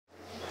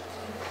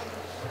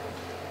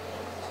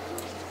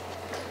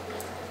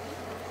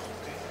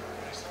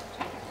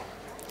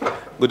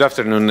Good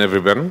afternoon,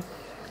 everyone.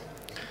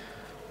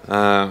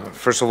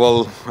 First of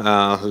all,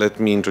 let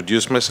me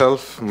introduce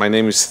myself. My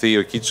name is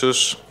Teodor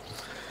Kitsos.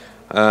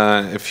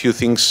 A few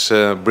things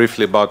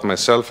briefly about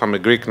myself. I'm a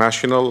Greek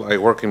national. I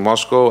work in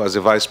Moscow as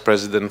a vice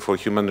president for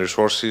human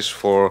resources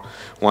for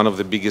one of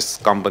the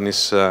biggest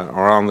companies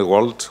around the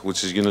world,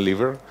 which is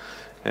Unilever.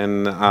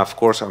 And of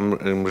course,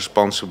 I'm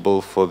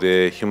responsible for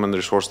the human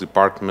resource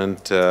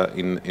department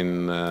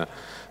in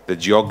the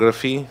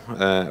geography,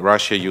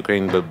 Russia,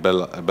 Ukraine,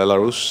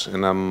 Belarus,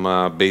 and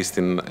I'm based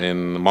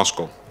in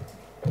Moscow.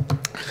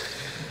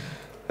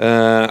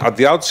 At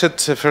the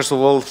outset, first of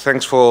all,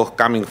 thanks for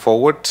coming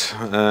forward.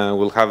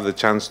 We'll have the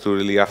chance to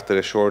really, after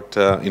a short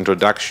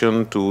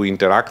introduction, to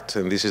interact,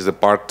 and this is the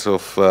part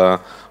of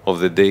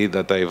the day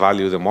that I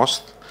value the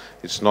most.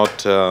 It's not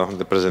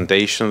the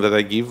presentation that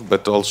I give,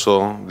 but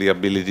also the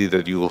ability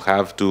that you will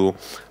have to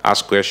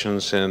ask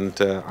questions, and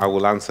I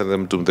will answer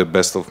them to the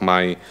best of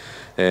my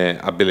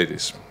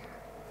abilities.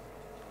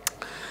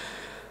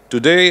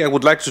 Today, I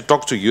would like to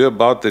talk to you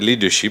about the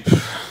leadership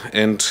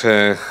and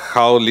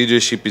how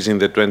leadership is in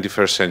the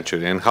 21st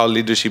century and how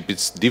leadership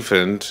is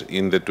different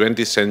in the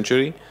 20th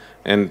century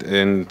and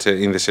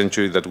in the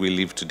century that we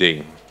live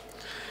today.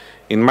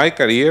 In my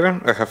career,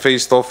 I have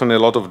faced often a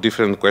lot of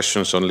different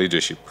questions on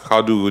leadership.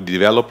 How do we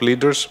develop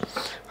leaders?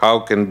 How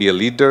can be a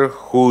leader?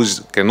 Who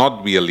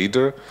cannot be a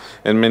leader?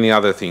 And many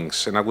other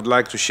things. And I would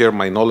like to share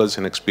my knowledge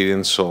and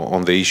experience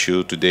on the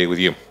issue today with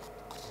you.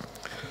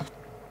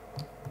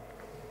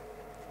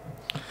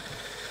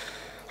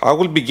 I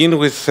will begin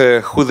with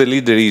who the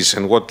leader is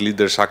and what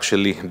leaders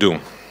actually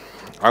do.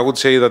 I would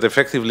say that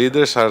effective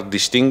leaders are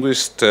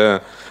distinguished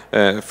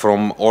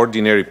from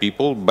ordinary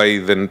people by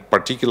their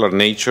particular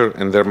nature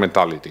and their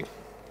mentality.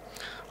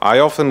 I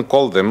often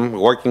call them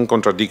working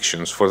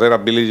contradictions for their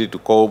ability to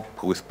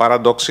cope with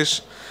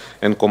paradoxes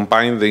and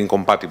combine the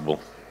incompatible.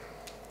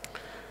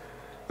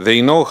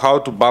 They know how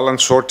to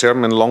balance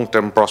short-term and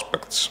long-term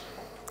prospects,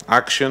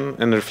 action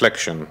and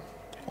reflection,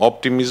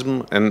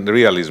 optimism and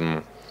realism,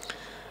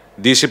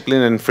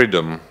 discipline and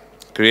freedom,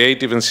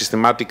 creative and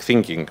systematic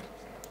thinking,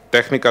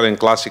 technical and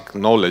classic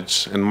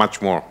knowledge, and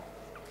much more.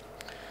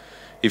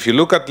 If you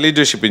look at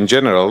leadership in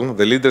general,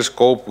 the leaders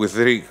cope with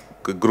three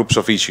groups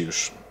of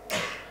issues.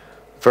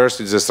 First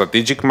is the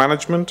strategic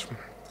management,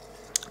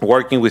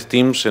 working with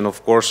teams and,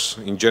 of course,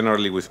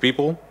 generally with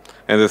people.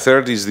 And the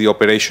third is the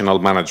operational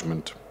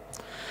management.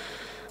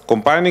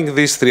 Combining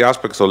these three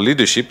aspects of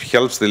leadership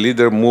helps the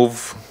leader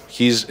move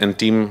his and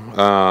team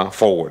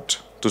forward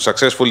to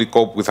successfully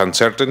cope with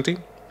uncertainty,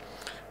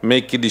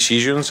 make key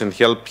decisions, and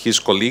help his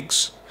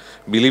colleagues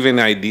believe in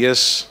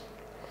ideas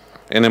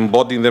and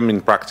embody them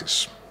in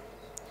practice.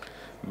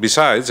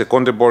 Besides, a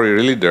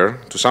contemporary leader,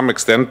 to some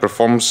extent,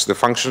 performs the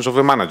functions of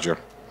a manager,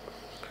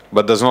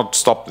 but does not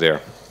stop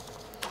there.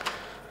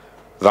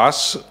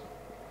 Thus,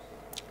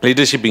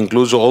 leadership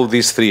includes all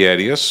these three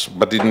areas,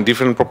 but in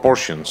different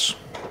proportions.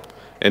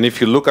 And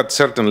if you look at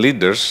certain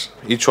leaders,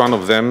 each one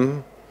of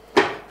them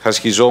has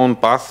his own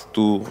path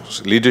to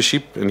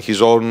leadership and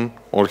his own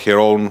or her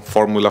own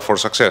formula for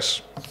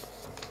success.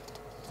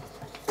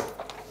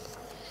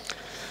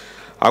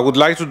 I would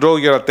like to draw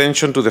your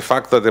attention to the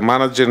fact that the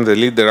manager and the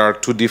leader are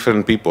two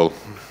different people,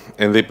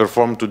 and they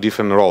perform two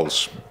different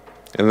roles.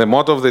 And the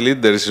motto of the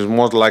leader is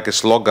more like a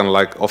slogan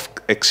of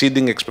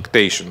exceeding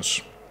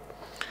expectations.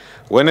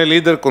 When a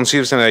leader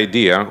conceives an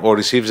idea or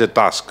receives a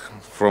task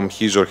from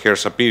his or her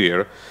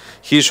superior,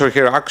 his or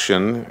her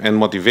action and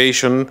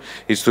motivation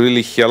is to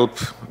really help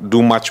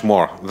do much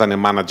more than a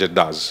manager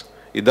does.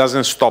 It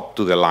doesn't stop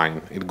to the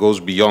line, it goes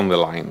beyond the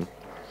line.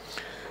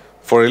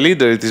 For a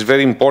leader, it is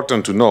very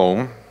important to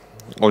know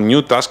on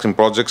new tasks and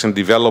projects and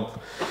develop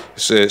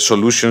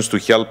solutions to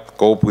help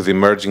cope with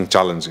emerging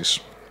challenges.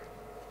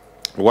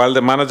 While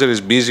the manager is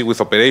busy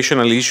with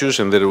operational issues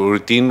and the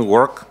routine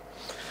work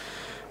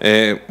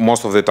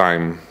most of the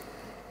time,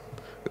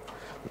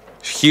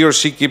 he or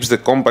she keeps the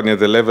company at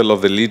the level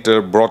of the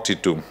leader brought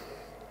it to.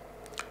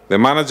 The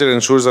manager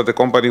ensures that the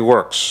company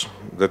works,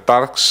 the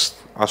tasks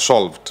are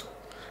solved,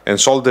 and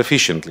solved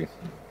efficiently.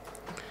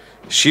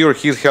 She or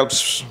he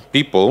helps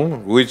people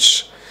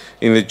which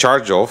in the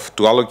charge of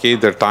to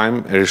allocate their time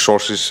and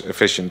resources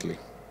efficiently.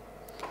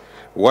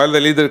 While the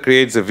leader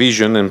creates the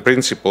vision and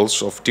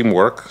principles of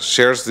teamwork,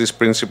 shares these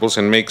principles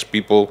and makes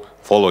people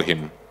follow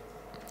him.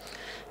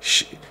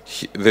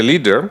 The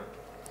leader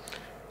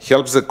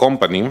helps the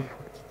company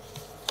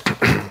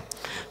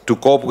to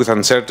cope with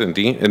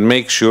uncertainty and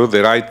make sure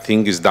the right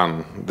thing is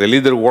done. The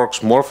leader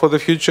works more for the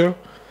future,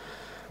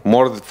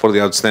 more for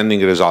the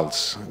outstanding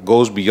results,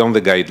 goes beyond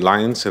the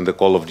guidelines and the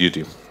call of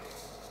duty.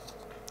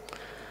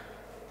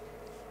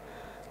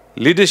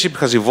 Leadership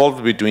has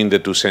evolved between the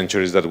two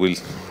centuries that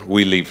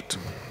we lived.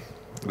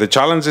 The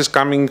challenges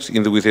coming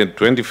with the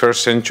 21st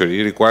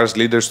century requires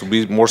leaders to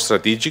be more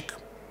strategic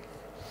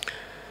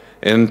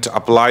and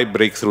apply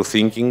breakthrough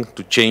thinking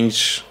to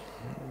change,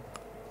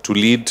 to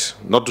lead,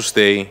 not to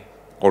stay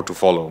or to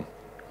follow.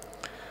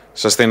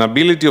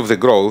 Sustainability of the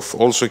growth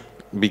also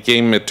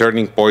became a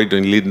turning point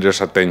in leaders'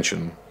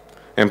 attention.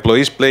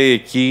 Employees play a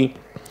key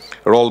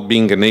role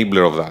being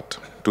enabler of that.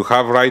 To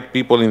have right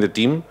people in the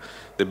team,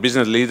 the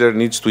business leader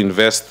needs to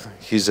invest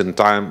his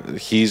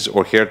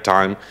or her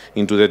time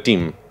into the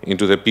team,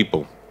 into the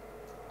people.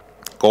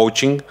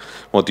 Coaching,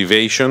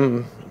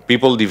 motivation,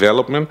 people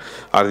development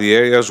are the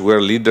areas where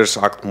leaders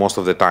act most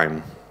of the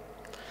time.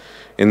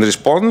 In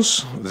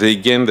response, they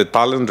gain the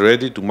talent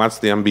ready to match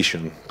the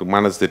ambition, to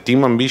manage the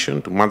team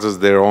ambition, to manage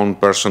their own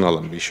personal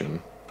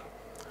ambition.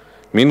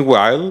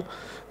 Meanwhile,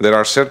 there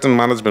are certain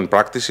management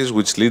practices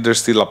which leaders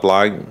still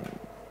apply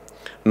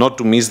not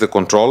to miss the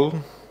control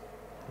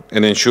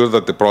and ensure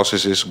that the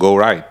processes go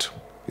right.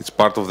 It's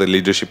part of the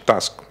leadership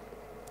task.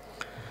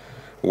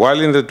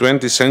 While in the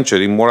 20th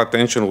century, more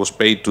attention was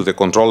paid to the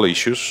control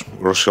issues,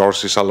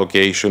 resources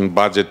allocation,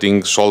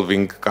 budgeting,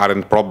 solving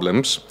current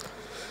problems,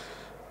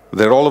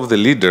 the role of the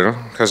leader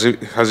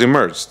has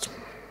emerged.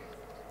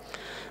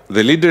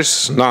 The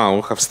leaders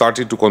now have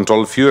started to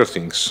control fewer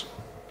things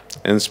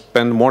and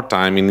spend more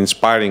time in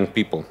inspiring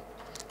people,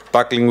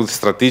 tackling with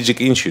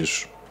strategic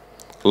issues,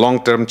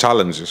 long-term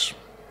challenges.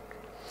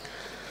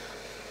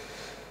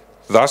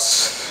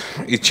 Thus,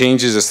 it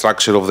changes the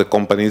structure of the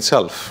company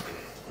itself.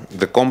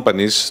 The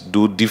companies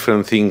do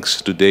different things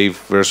today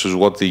versus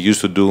what they used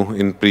to do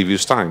in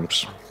previous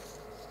times.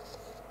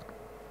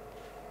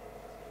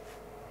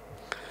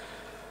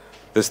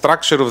 The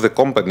structure of the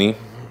company,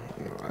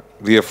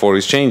 therefore,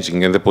 is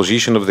changing, and the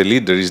position of the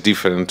leader is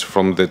different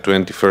from the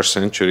 21st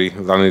century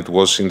than it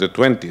was in the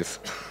 20th.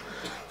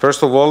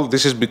 First of all,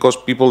 this is because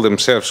people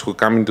themselves who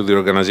come into the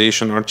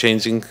organization are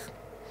changing,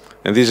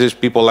 and this is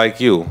people like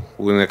you,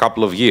 who in a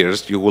couple of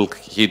years you will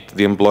hit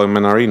the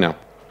employment arena.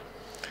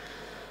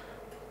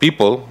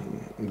 People,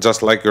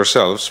 just like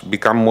yourselves,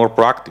 become more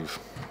proactive,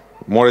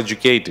 more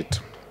educated.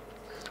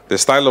 The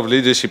style of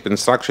leadership and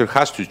structure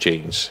has to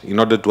change in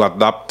order to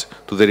adapt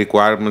to the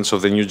requirements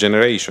of the new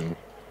generation.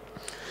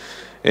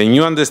 A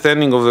new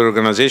understanding of the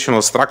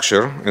organizational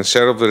structure and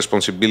share of the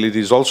responsibility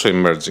is also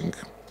emerging.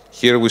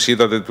 Here we see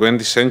that in the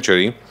 20th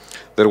century,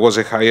 there was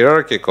a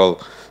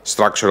hierarchical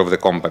structure of the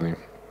company,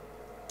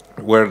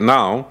 where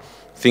now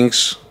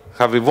things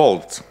have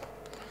evolved.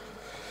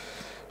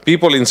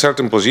 People in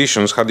certain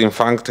positions had in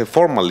fact a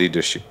formal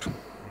leadership.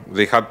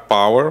 They had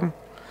power,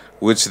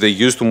 which they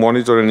used to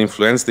monitor and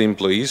influence the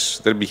employees,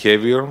 their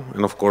behavior,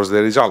 and of course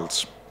their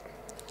results.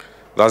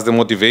 Thus the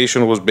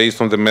motivation was based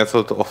on the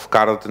method of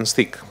carrot and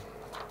stick.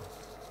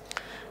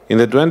 In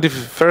the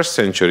 21st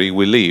century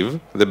we live,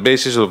 the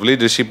basis of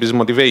leadership is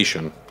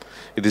motivation.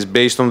 It is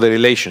based on the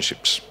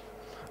relationships.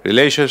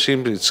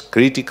 Relationship is a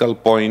critical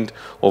point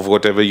of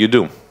whatever you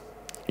do.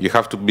 You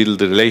have to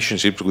build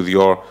relationships with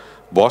your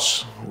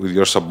boss, with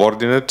your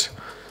subordinate,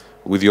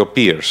 with your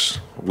peers,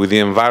 with the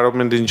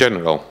environment in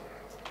general.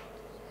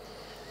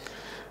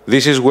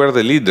 This is where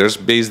the leaders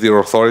base their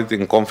authority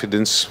and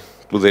confidence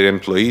to their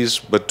employees,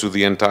 but to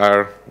the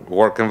entire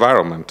work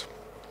environment.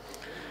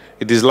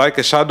 It is like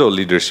a shadow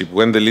leadership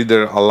when the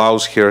leader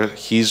allows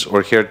his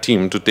or her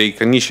team to take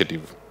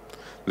initiative.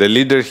 The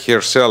leader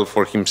herself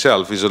or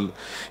himself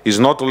is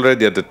not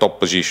already at the top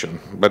position,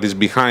 but is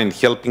behind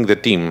helping the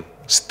team,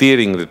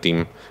 steering the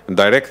team, and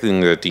directing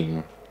the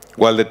team,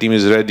 while the team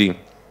is ready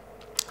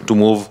to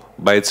move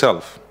by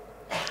itself.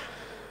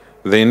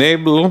 The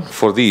enabler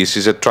for this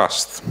is a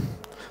trust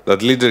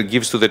that leader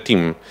gives to the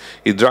team.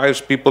 It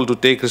drives people to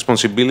take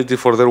responsibility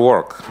for their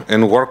work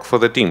and work for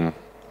the team.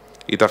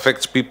 It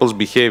affects people's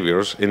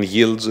behaviors and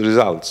yields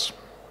results.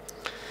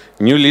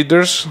 New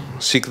leaders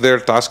seek their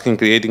task in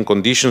creating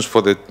conditions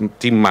for the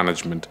team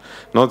management,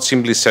 not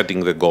simply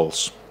setting the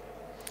goals.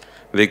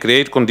 They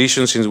create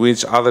conditions in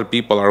which other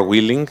people are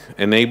willing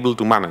and able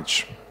to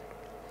manage.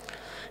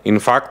 In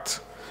fact,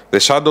 the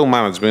shadow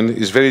management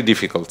is very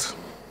difficult.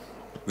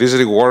 This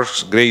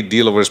requires a great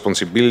deal of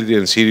responsibility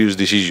and serious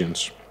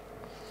decisions.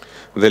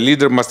 The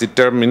leader must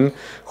determine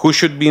who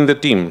should be in the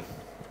team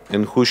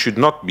and who should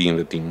not be in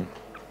the team.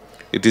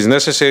 It is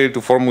necessary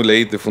to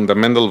formulate the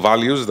fundamental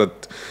values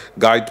that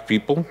guide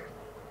people,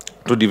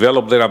 to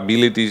develop their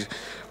ability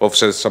of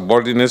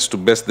subordinates to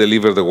best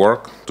deliver the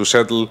work, to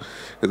settle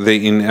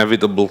the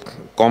inevitable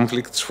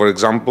conflicts, for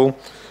example,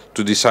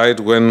 to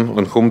decide when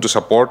and whom to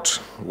support,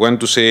 when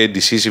to say a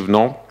decisive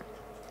no,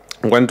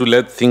 when to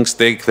let things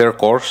take their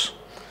course,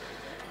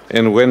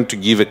 and when to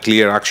give a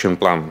clear action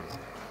plan.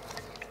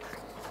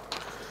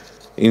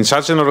 In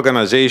such an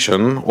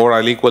organization, all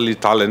are equally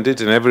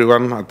talented and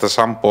everyone at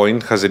some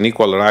point has an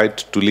equal right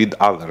to lead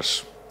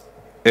others.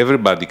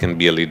 Everybody can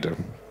be a leader.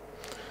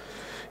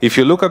 If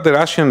you look at the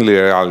Russian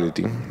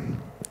reality,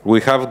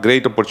 we have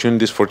great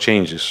opportunities for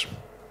changes.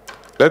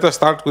 Let us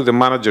start with the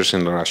managers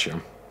in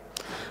Russia.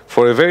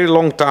 For a very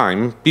long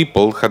time,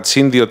 people had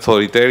seen the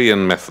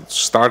authoritarian methods,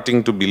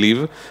 starting to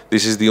believe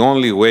this is the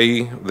only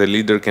way the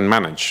leader can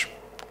manage,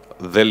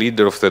 the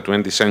leader of the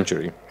 20th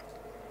century.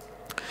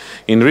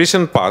 In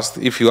recent past,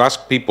 if you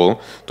ask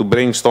people to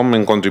brainstorm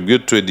and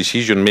contribute to a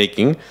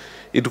decision-making,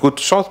 it would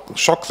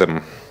shock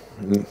them.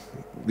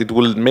 It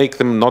will make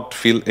them not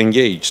feel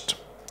engaged.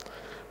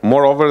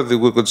 Moreover,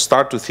 we could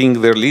start to think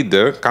their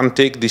leader can't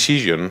take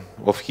decision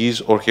of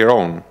his or her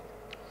own.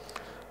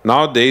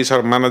 Nowadays,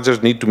 our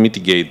managers need to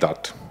mitigate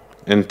that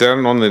and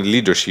turn on the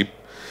leadership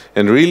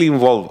and really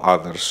involve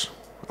others,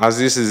 as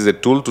this is the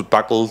tool to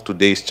tackle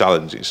today's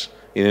challenges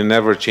in an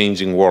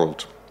ever-changing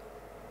world.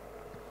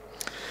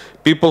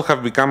 People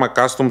have become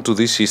accustomed to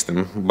this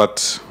system,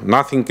 but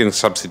nothing can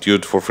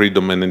substitute for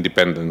freedom and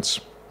independence.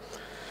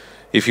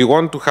 If you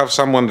want to have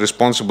someone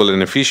responsible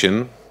and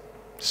efficient,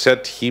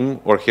 set him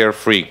or her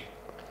free.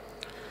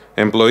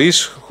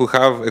 Employees also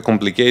have a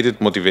complicated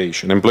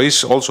motivation.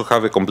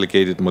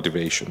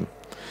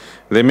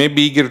 They may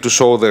be eager to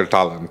show their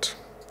talent,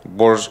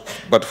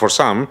 but for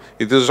some,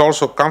 it is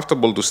also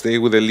comfortable to stay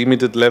with a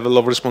limited level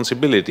of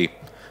responsibility.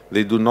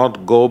 They do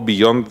not go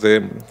beyond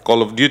the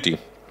call of duty.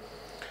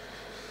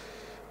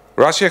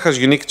 Russia has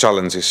unique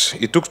challenges.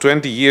 It took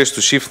 20 years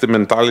to shift the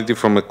mentality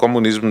from a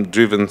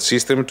communism-driven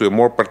system to a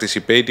more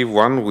participative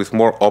one with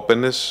more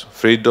openness,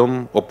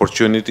 freedom,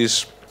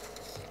 opportunities,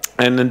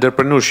 and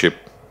entrepreneurship.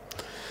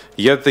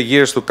 Yet the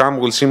years to come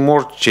will see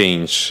more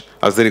change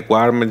as the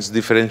requirements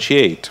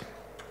differentiate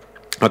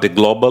at a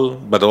global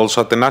but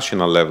also at a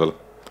national level.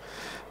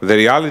 The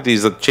reality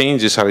is that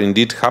changes are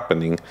indeed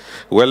happening.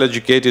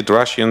 Well-educated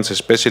Russians,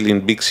 especially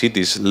in big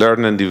cities,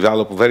 learn and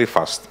develop very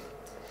fast.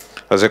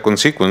 As a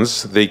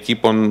consequence, they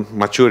keep on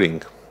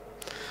maturing.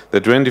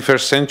 The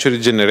 21st century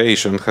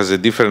generation has a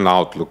different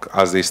outlook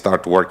as they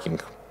start working.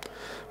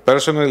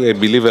 Personally, I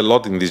believe a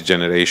lot in this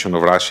generation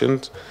of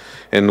Russians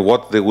and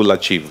what they will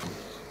achieve.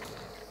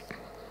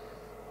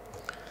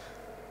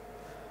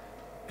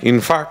 In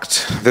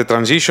fact, the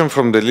transition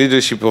from the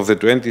leadership of the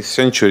 20th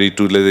century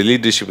to the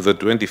leadership of the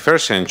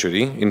 21st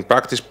century in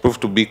practice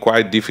proved to be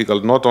quite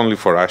difficult not only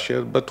for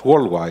Russia, but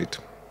worldwide.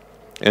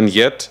 And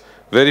yet,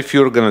 very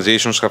few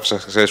organizations have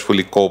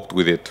successfully coped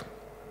with it.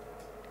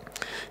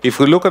 If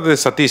we look at the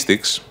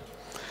statistics,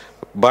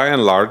 by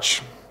and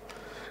large,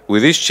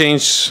 with this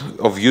change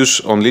of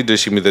views on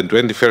leadership in the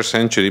 21st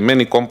century,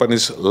 many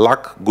companies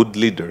lack good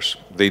leaders.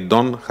 They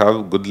don't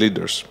have good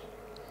leaders.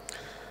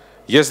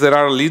 Yes, there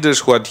are leaders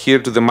who adhere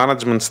to the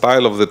management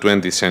style of the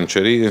 20th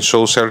century and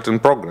show certain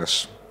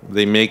progress.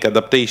 They make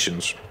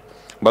adaptations.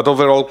 But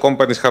overall,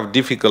 companies have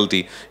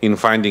difficulty in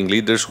finding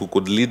leaders who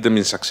could lead them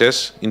in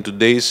success in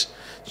today's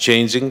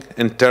changing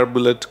and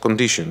turbulent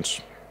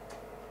conditions.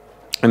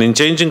 And in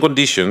changing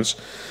conditions,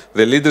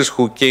 the leaders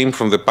who came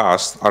from the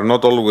past are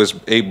not always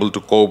able to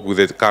cope with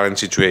the current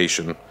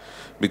situation,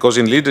 because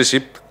in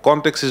leadership,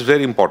 context is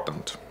very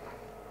important.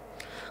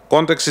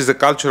 Context is the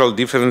cultural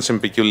difference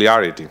and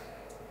peculiarity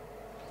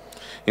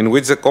in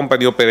which the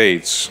company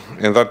operates,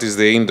 and that is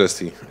the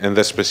industry, and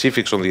the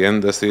specifics of the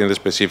industry and the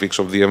specifics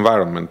of the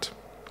environment.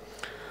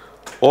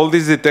 All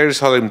these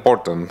details are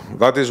important.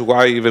 That is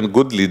why even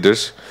good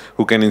leaders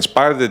who can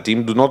inspire the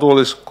team do not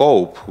always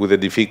cope with the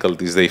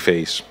difficulties they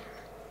face.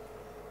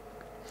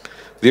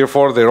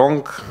 Therefore, the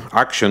wrong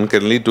action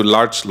can lead to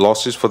large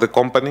losses for the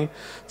company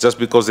just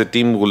because the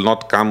team will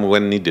not come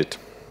when needed.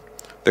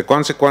 The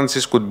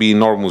consequences could be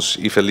enormous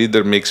if a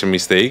leader makes a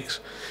mistake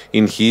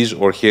in his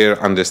or her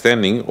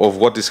understanding of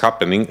what is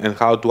happening and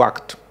how to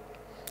act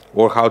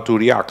or how to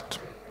react.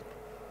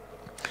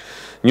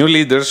 New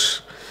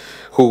leaders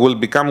who will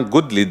become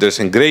good leaders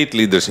and great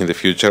leaders in the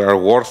future are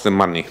worth the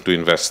money to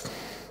invest.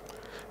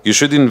 You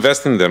should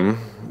invest in them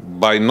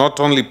by not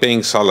only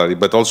paying salary,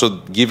 but also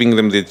giving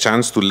them the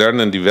chance to learn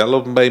and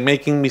develop by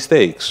making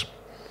mistakes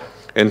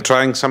and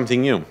trying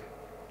something new,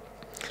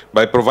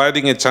 by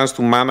providing a chance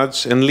to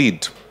manage and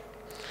lead.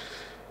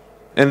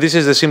 And this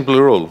is the simple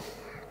rule.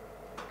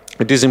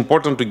 It is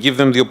important to give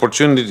them the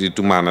opportunity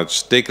to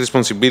manage, take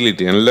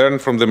responsibility, and learn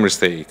from their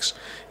mistakes,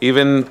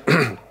 even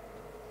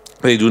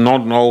they do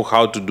not know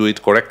how to do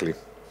it correctly.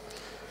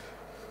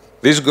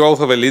 This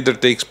growth of a leader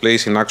takes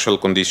place in actual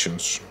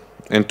conditions.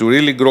 And to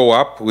really grow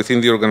up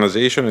within the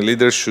organization, a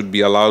leader should be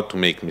allowed to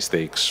make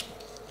mistakes.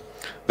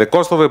 The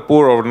cost of a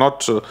poor or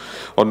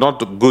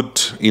not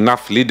good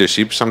enough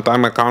leadership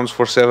sometimes accounts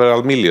for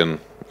several million,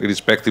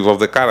 irrespective of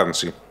the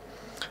currency.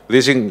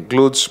 This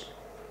includes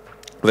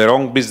the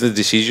wrong business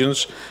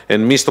decisions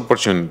and missed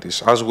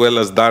opportunities, as well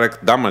as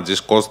direct damages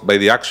caused by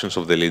the actions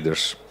of the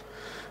leaders.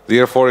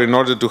 Therefore, in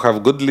order to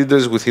have good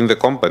leaders within the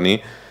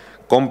company,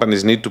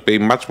 companies need to pay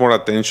much more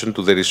attention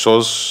to the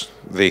resources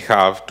they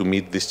have to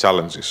meet these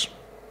challenges.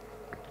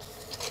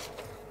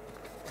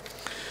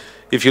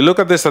 If you look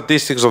at the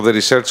statistics of the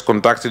research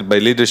conducted by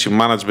Leadership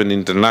Management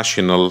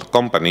International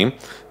company,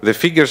 the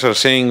figures are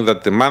saying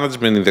that the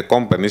management in the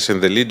companies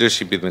and the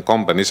leadership in the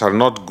companies are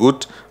not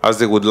good as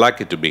they would like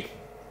it to be.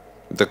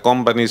 The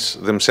companies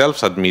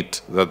themselves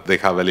admit that they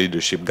have a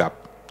leadership gap.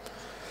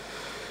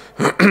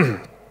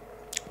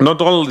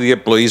 Not all the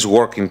employees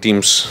work in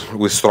teams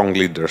with strong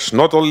leaders.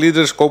 Not all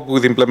leaders cope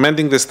with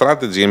implementing the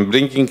strategy and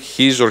bringing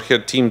his or her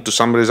team to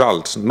some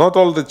results. Not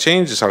all the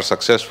changes are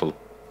successful.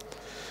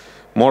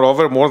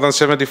 Moreover, more than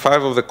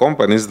 75% of the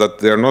companies that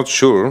they are not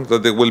sure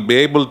that they will be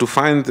able to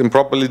find and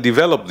properly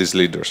develop these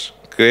leaders.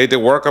 Create a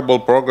workable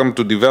program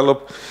to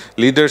develop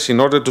leaders in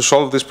order to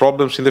solve these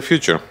problems in the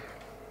future.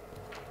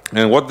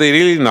 And what they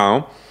really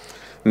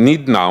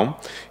need now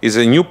is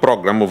a new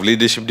program of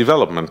leadership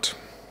development.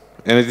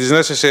 And it is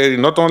necessary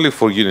not only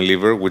for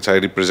Unilever, which I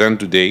represent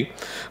today,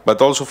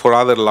 but also for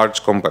other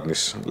large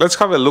companies. Let's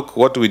have a look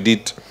what we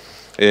did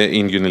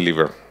in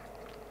Unilever.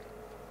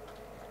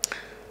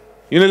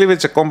 Unilever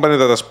is a company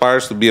that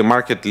aspires to be a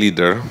market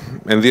leader,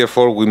 and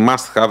therefore we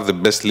must have the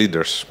best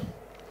leaders.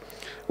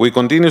 We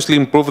continuously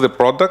improve the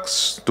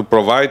products to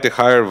provide a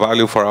higher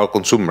value for our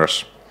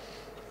consumers.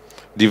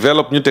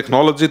 Develop new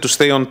technology to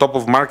stay on top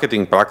of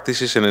marketing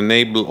practices and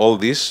enable all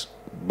this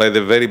by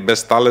the very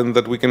best talent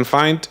that we can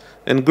find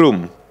and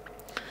groom.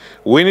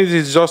 Winning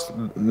is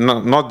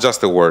not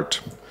just a word.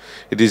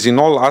 It is in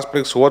all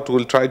aspects what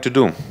we'll try to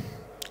do,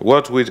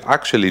 what we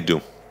actually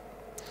do.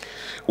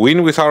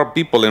 Win with our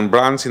people and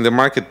brands in the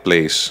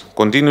marketplace,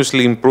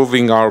 continuously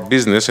improving our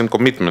business and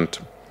commitment.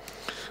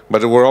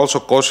 But we're also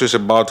cautious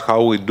about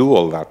how we do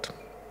all that.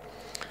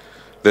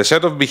 The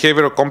set of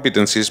behavioral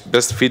competencies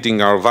best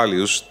fitting our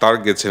values,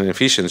 targets, and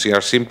efficiency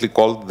are simply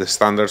called the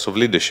standards of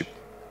leadership.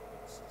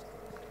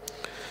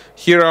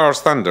 Here are our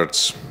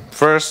standards.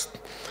 First,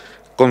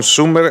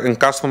 consumer and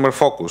customer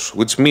focus,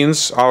 which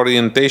means our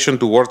orientation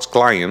towards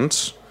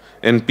clients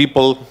and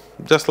people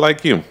just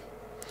like you.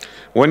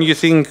 When you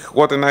think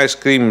what an ice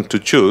cream to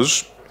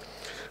choose,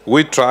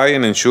 we try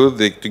and ensure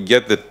that you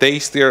get the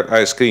tastier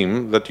ice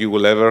cream that you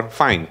will ever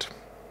find.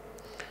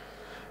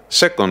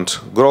 Second,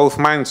 growth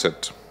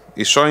mindset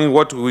is showing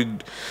what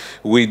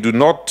we do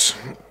not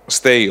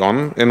stay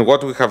on and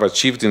what we have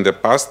achieved in the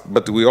past,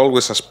 but we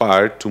always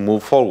aspire to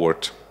move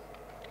forward.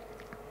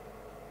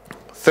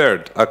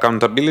 Third,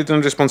 accountability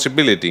and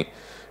responsibility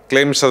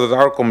claims that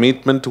our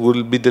commitment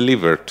will be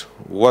delivered.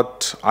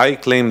 What I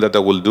claim that I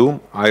will do,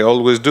 I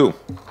always do.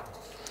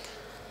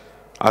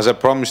 As I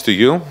promised to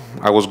you,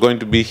 I was going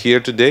to be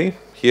here today.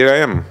 Here I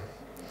am.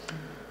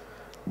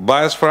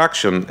 Bias for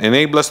action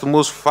enable us to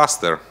move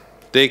faster,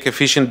 take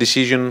efficient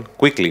decisions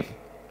quickly.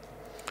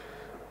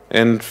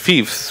 And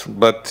fifth,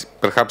 but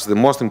perhaps the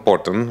most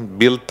important,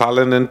 build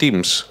talent and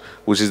teams,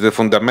 which is the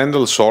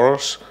fundamental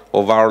source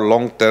of our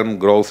long-term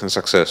growth and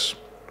success.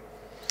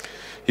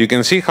 You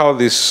can see how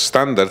these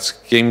standards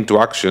came to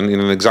action in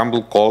an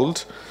example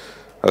called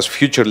as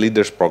Future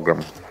Leaders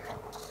Program.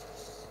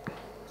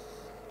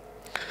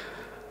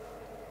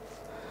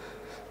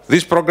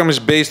 This program is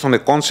based on the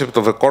concept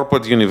of a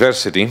corporate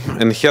university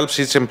and helps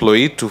each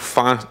employee to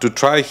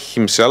try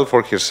himself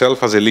or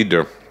herself as a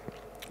leader.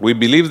 We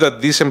believe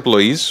that these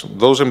employees,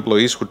 those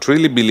employees who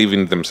truly believe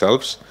in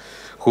themselves,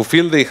 who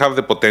feel they have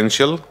the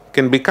potential,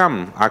 can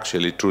become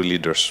actually true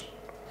leaders.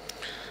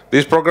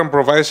 This program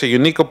provides a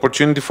unique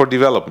opportunity for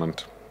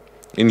development.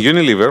 In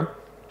Unilever,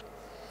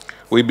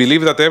 we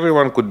believe that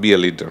everyone could be a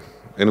leader,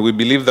 and we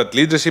believe that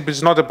leadership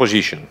is not a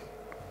position.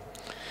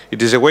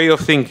 It is a way of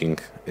thinking,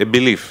 a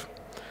belief.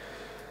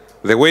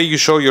 The way you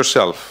show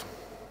yourself,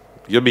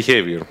 your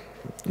behavior.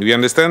 We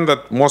understand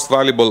that most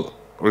valuable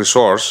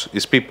resource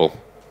is people.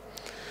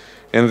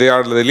 And they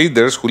are the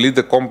leaders who lead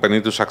the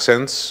company to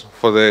success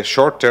for the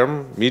short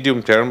term,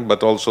 medium term,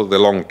 but also the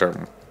long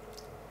term.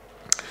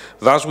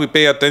 Thus, we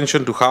pay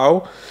attention to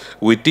how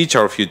we teach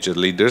our future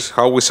leaders,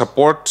 how we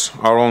support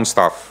our own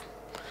staff.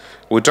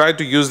 We try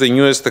to use the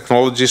newest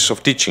technologies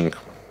of teaching,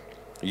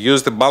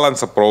 use the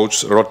balanced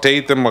approach,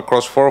 rotate them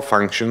across 4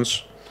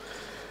 functions,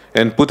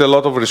 and put a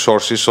lot of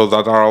resources so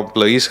that our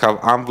employees have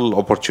ample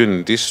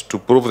opportunities to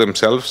prove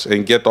themselves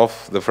and get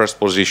off the first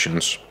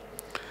positions.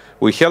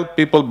 We help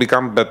people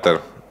become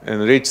better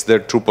and reach their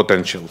true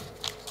potential.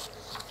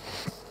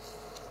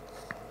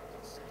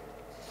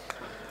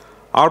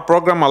 Our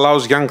program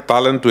allows young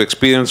talent to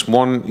experience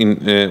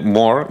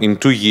more in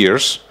 2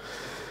 years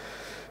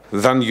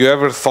than you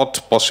ever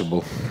thought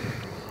possible.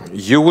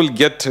 You will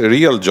get a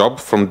real job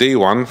from day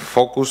one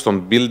focused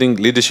on building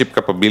leadership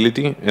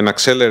capability and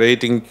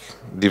accelerating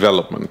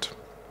development.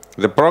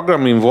 The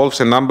program involves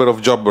a number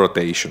of job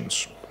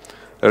rotations,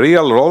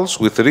 real roles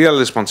with real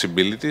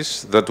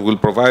responsibilities that will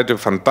provide a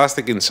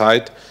fantastic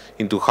insight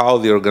into how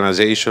the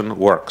organization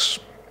works.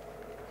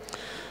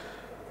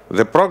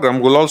 The program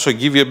will also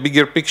give you a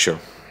bigger picture.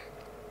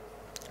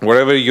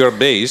 Wherever you're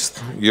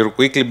based, you'll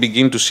quickly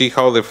begin to see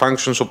how the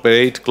functions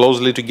operate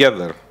closely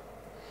together.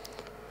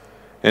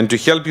 And to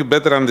help you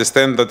better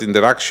understand that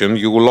interaction,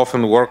 you will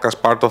often work as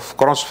part of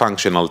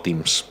cross-functional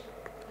teams.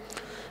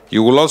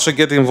 You will also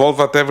get involved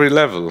at every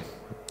level.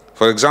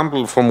 For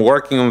example, from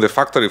working on the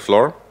factory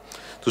floor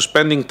to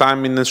spending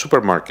time in the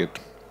supermarket.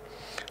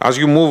 As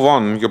you move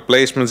on, your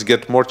placements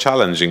get more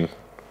challenging.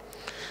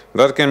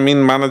 That can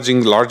mean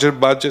managing larger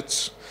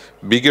budgets,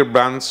 bigger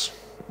brands,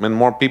 and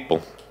more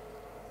people.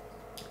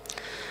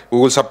 We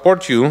will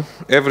support you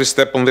every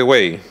step on the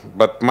way,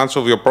 but much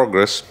of your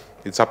progress,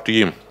 it's up to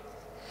you.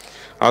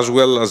 As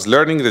well as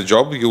learning the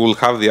job, you will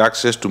have the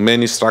access to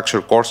many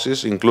structured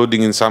courses,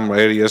 including in some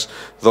areas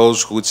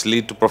those which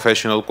lead to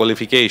professional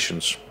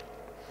qualifications.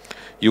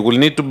 You will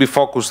need to be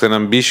focused and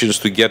ambitious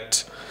to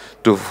get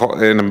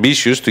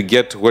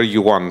where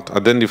you want,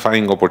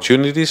 identifying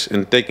opportunities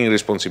and taking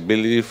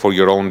responsibility for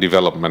your own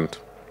development.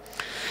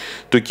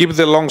 To keep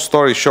the long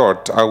story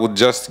short, I would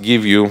just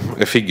give you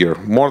a figure.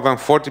 More than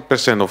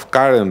 40% of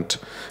current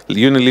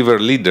Unilever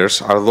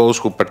leaders are those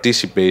who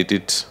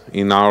participated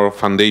in our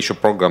foundation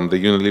program,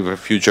 the Unilever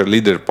Future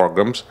Leader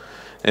programs,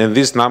 and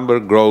this number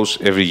grows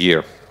every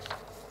year.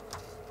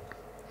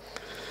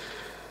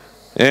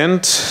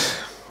 And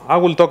I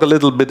will talk a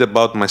little bit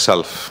about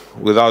myself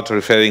without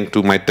referring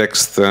to my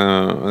text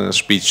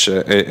speech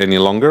any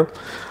longer.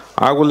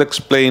 I will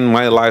explain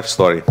my life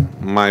story,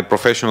 my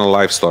professional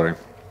life story.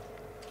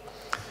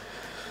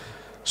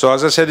 So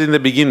as I said in the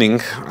beginning,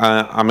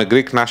 I'm a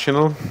Greek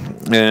national.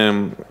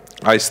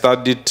 I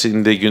studied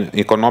in the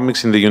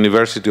economics in the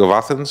University of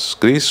Athens,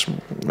 Greece,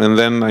 and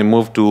then I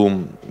moved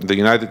to the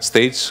United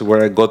States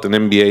where I got an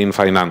MBA in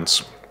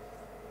finance.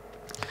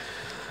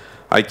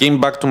 I came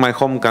back to my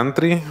home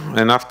country,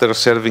 and after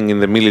serving in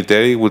the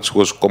military, which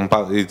was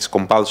it's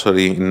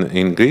compulsory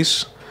in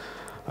Greece,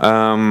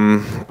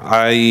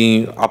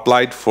 I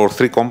applied for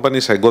 3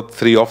 companies. I got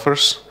 3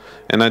 offers,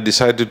 and I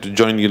decided to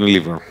join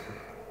Unilever.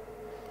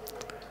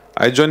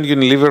 I joined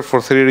Unilever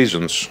for 3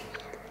 reasons.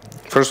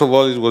 First of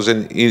all,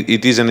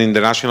 it is an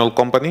international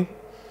company.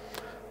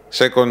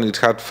 Second, it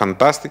had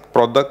fantastic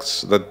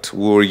products that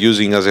we were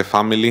using as a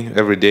family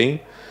every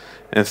day.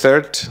 And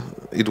third,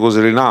 it was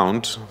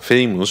renowned,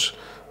 famous,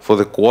 for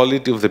the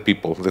quality of the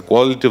people, the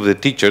quality of the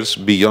teachers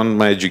beyond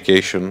my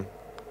education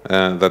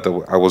that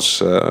I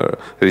was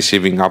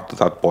receiving up to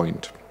that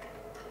point.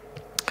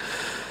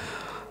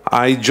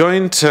 I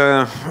joined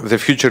the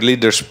Future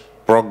Leaders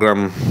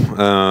program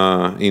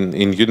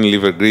in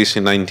Unilever Greece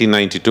in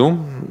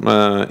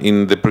 1992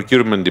 in the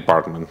procurement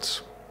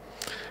department.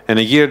 And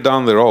a year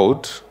down the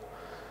road,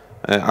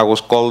 I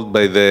was called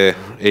by the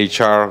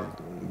HR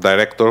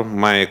director,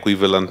 my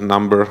equivalent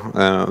number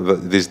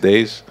these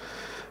days,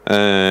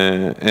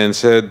 and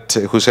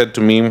who said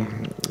to me,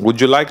 "Would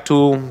you like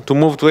to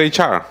move to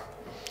HR?"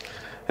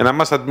 And I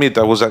must admit,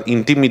 I was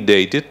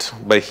intimidated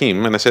by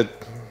him, and I said,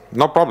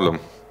 "No problem."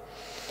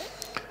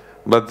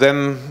 But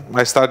then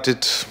I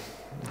started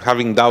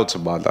having doubts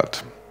about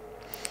that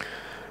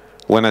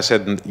when I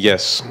said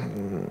yes.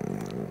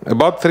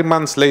 About 3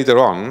 months later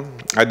on,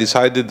 I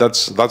decided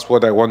that's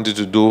what I wanted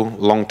to do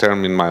long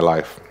term in my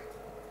life.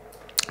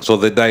 So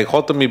the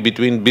dichotomy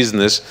between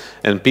business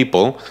and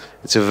people,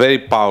 it's a very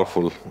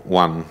powerful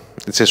one.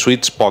 It's a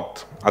sweet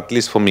spot, at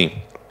least for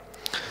me.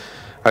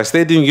 I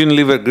stayed in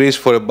Unilever Greece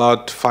for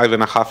about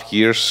 5.5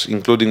 years,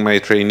 including my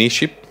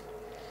traineeship.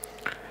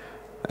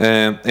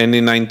 And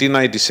in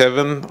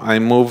 1997, I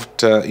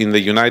moved in the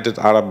United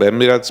Arab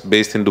Emirates,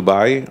 based in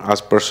Dubai, as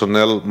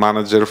personnel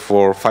manager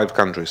for 5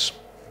 countries.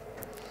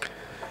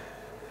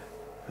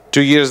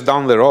 2 years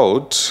down the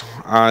road,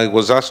 I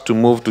was asked to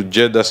move to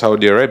Jeddah,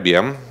 Saudi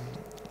Arabia,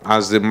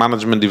 as the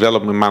management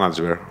development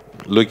manager,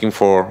 looking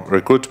for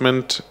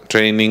recruitment,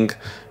 training,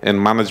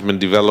 and management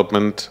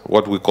development,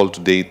 what we call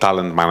today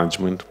talent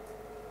management,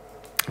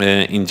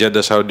 in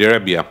Jeddah, Saudi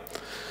Arabia.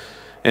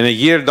 And a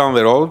year down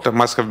the road, I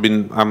must have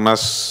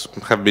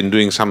been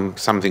doing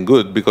something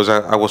good, because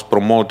I was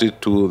promoted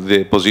to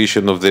the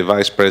position of the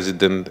vice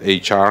president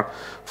HR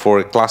for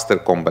a cluster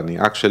company.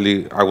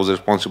 Actually, I was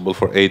responsible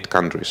for 8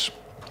 countries.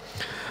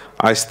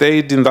 I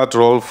stayed in that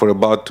role for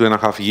about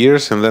 2.5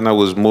 years, and then I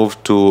was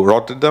moved to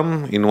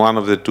Rotterdam in one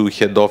of the 2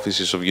 head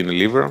offices of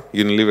Unilever.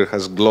 Unilever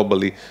has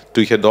globally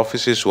 2 head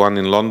offices, one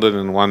in London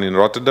and one in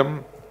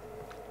Rotterdam,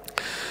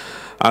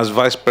 as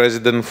Vice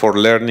President for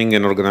Learning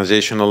and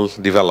Organizational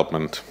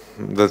Development.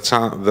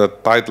 The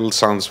title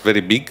sounds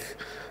very big.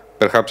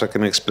 Perhaps I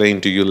can explain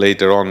to you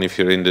later on, if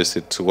you're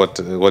interested,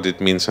 what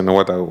it means and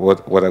what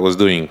I was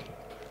doing.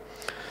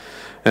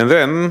 And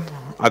then,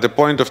 at a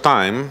point of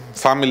time,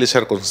 family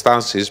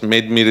circumstances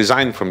made me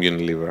resign from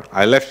Unilever.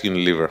 I left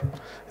Unilever,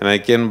 and I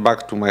came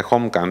back to my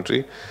home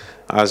country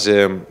as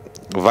a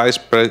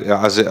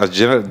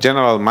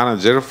general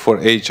manager for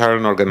HR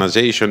and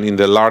organization in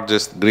the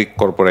largest Greek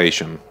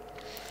corporation.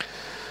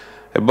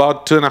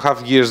 About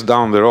 2.5 years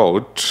down the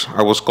road,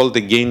 I was called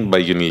again by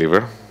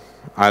Unilever.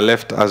 I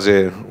left as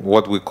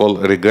what we call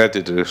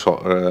regretted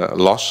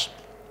loss.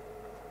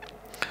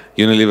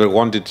 Unilever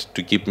wanted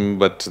to keep me,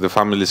 but the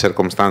family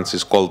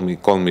circumstances called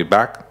me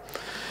back.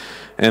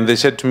 And they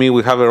said to me,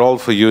 "We have a role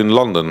for you in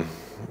London.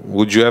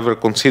 Would you ever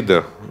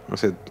consider?" I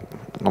said,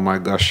 "Oh my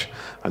gosh,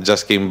 I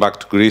just came back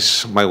to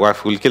Greece. My wife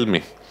will kill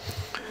me."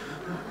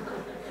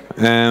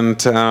 And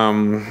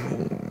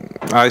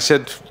I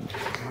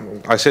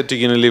said to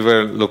Unilever,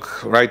 "Look,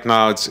 right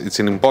now it's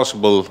an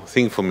impossible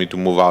thing for me to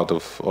move out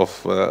of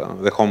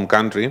the home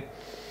country."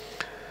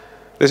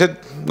 They said,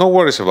 "No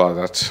worries about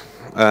that.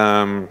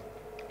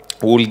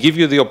 We'll give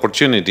you the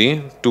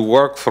opportunity to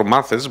work from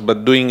Athens,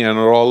 but doing a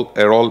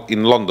role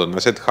in London." I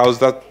said, "How is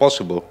that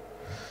possible?"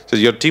 He said,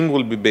 "Your team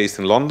will be based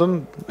in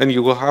London, and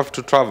you will have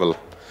to travel."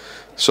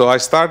 So I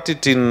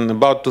started in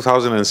about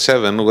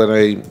 2007, when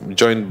I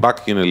joined back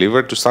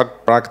Unilever, to start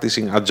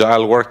practicing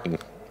agile working.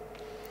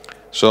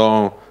 So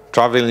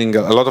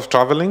a lot of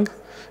traveling,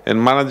 and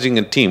managing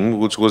a team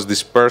which was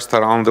dispersed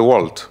around the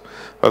world.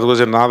 That was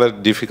another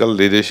difficult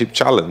leadership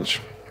challenge.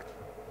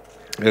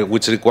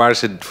 which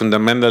requires a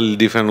fundamentally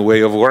different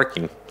way of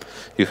working.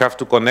 You have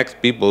to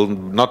connect people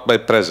not by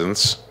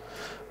presence,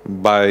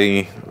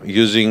 by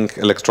using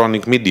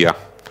electronic media.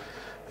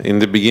 In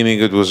the beginning,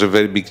 it was a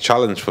very big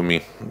challenge for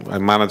me. I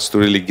managed to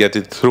really get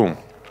it through.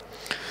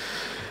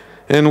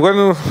 And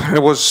when I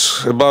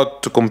was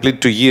about to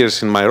complete 2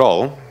 years in my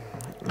role,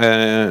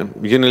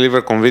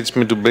 Unilever convinced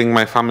me to bring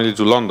my family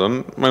to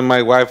London. When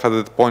my wife at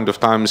that point of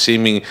time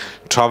seeing me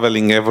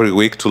traveling every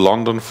week to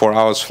London, 4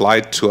 hours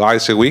flight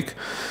twice a week,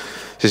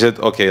 she said,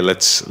 "Okay,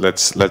 let's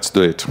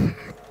do it."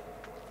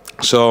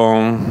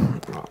 So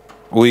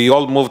we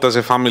all moved as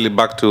a family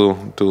back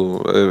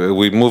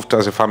we moved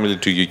as a family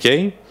to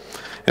UK,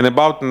 and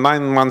about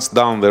 9 months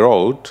down the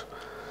road,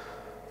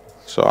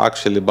 so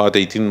actually about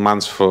 18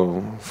 months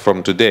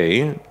from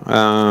today,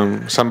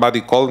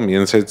 somebody called me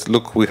and said,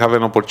 "Look, we have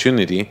an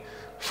opportunity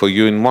for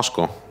you in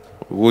Moscow.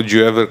 Would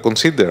you ever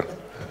consider?"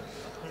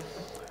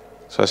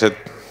 So I said,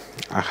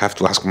 "I have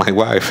to ask my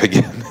wife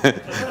again."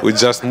 We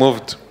just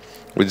moved.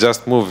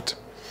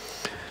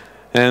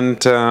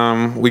 And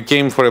we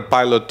came for a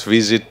pilot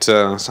visit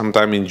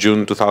sometime in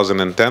June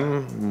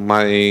 2010.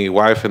 My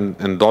wife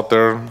and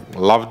daughter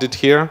loved it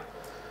here.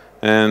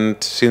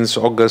 And since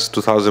August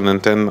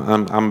 2010,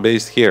 I'm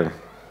based here.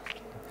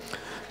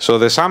 So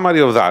the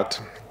summary of that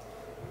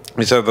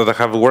is that I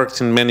have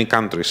worked in many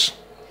countries.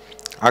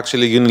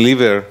 Actually,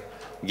 Unilever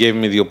gave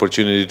me the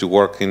opportunity to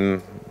work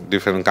in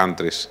different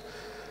countries,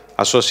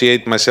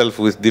 associate myself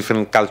with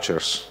different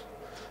cultures.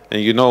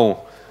 And you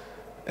know,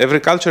 every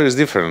culture is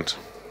different.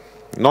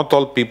 Not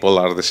all people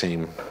are the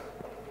same.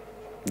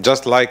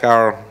 Just like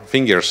our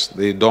fingers,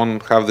 they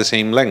don't have the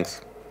same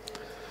length.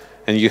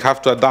 And you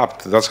have to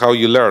adapt. That's how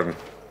you learn.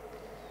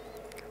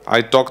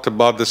 I talked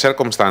about the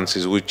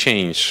circumstances will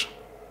change.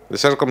 The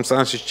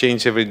circumstances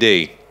change every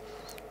day.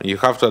 You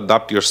have to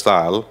adapt your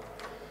style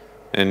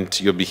and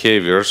your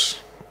behaviors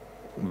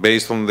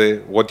based on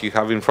what you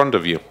have in front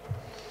of you.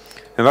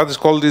 And that is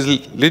called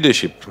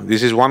leadership.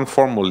 This is one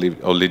form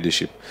of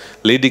leadership.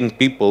 Leading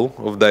people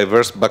of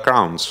diverse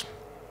backgrounds,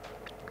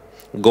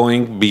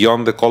 going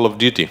beyond the call of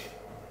duty.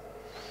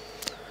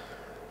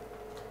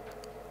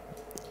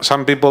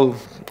 Some people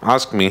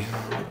ask me,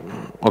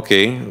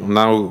 "Okay,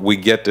 now we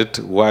get it,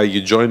 why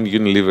you joined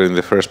Unilever in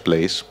the first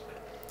place,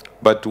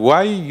 but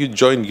why you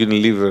joined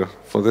Unilever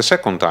for the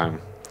second time?"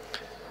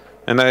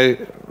 And I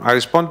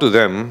respond to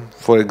them,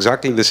 for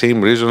exactly the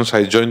same reasons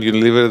I joined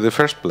Unilever in the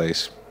first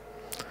place.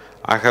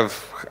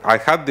 I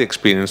had the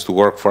experience to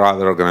work for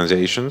other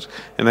organizations,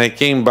 and I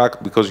came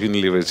back because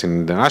Unilever is an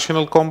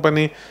international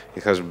company.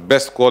 It has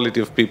best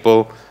quality of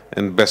people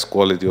and best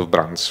quality of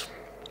brands.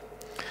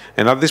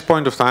 And at this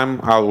point of time,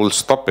 I will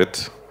stop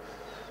it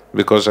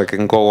because I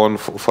can go on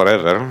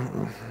forever.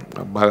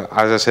 But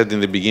as I said in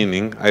the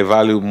beginning, I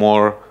value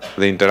more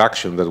the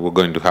interaction that we're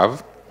going to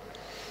have,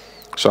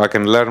 so I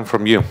can learn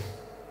from you.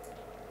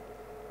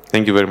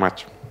 Thank you very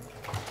much.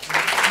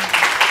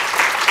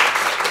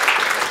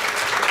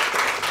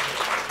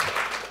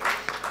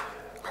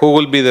 Who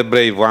will be the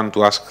brave one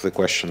to ask the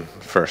question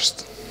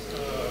first?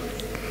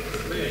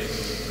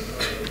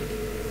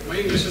 My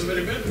English is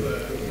very bad,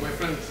 my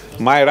friend.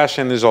 My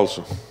Russian is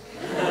also.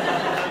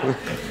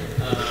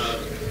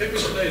 Как вы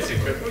считаете,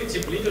 какой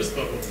тип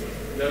лидерства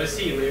для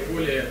России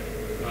наиболее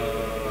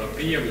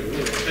приемлем?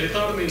 Ну,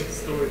 авторитарный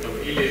строй там,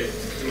 или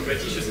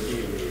демократический,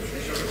 или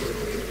еще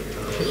какой-то?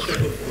 What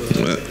type of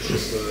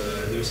leadership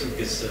do you think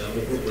is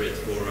more appropriate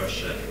for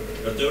Russia?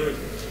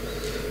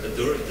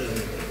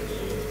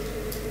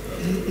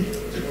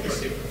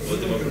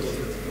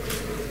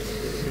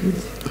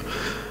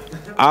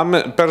 I'm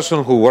a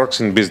person who works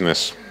in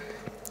business,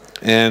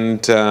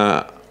 and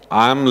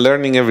I'm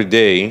learning every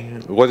day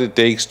what it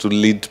takes to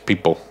lead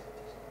people.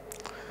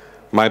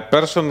 My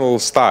personal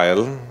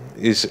style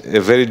is a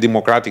very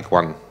democratic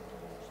one.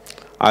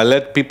 I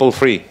let people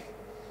free,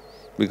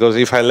 because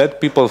if I let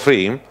people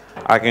free,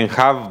 I can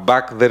have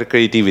back their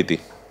creativity.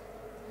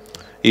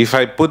 If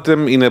I put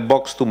them in a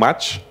box too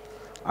much,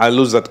 I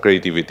lose that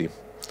creativity.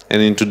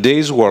 And in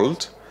today's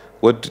world,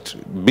 what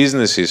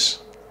businesses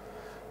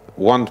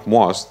want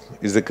most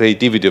is the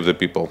creativity of the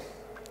people.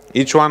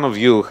 Each one of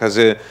you has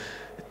a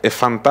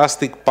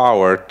fantastic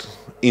power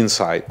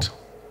inside.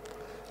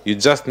 You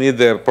just need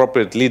the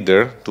appropriate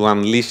leader to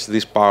unleash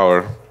this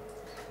power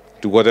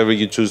to whatever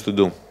you choose to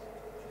do.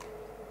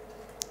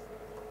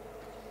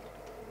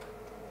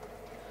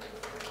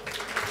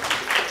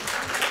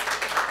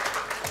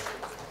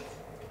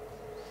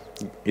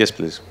 Yes,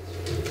 please.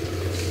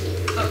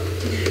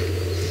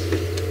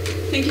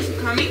 Thank you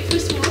for coming,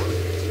 first of all.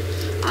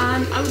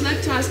 I would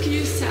like to ask you,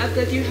 you said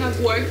that you have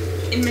worked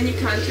in many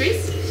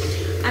countries,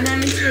 and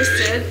I'm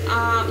interested,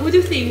 what do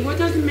you think, what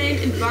are the main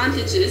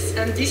advantages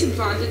and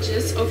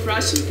disadvantages of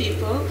Russian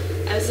people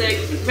as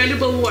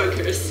valuable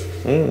workers?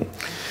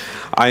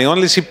 I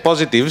only see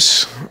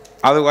positives,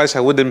 otherwise I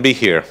wouldn't be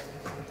here.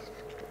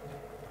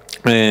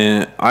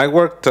 I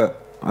worked,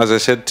 as I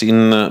said,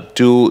 in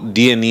 2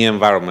 D&E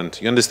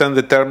environment. You understand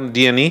the term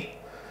D&E?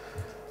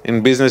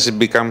 In business,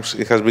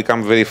 it has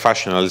become very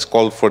fashionable. It's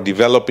called for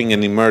developing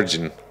and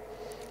emerging.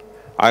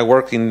 I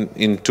work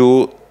in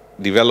two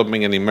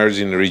developing and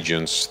emerging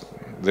regions,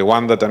 the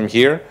one that I'm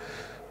here,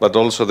 but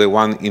also the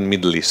one in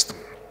Middle East.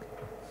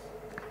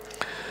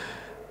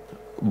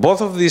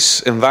 Both of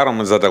these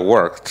environments that I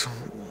worked,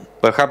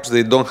 perhaps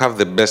they don't have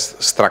the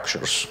best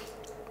structures.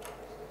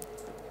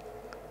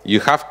 You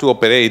have to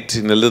operate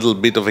in a little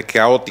bit of a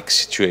chaotic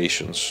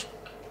situations.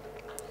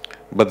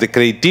 But the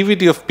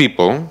creativity of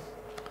people,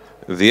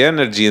 the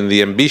energy and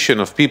the ambition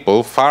of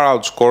people far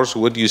outscores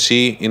what you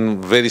see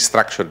in very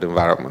structured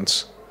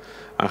environments.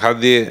 I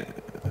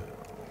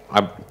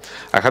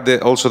had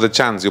also the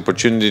chance, the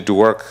opportunity to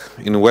work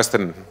in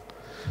Western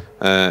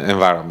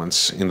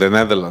environments, in the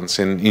Netherlands,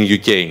 in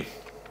UK.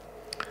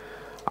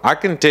 I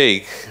can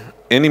take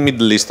any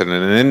Middle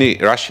Easterner and any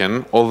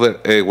Russian over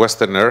a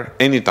Westerner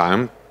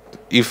anytime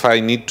if I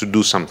need to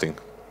do something.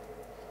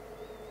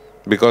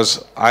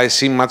 Because I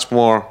see much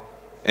more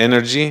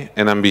energy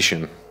and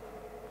ambition.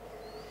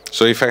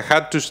 So if I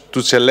had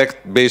to select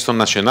based on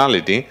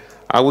nationality,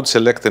 I would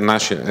select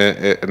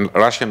a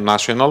Russian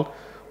national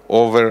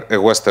over a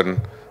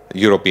Western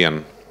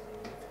European.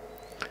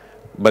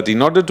 But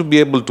in order to be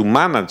able to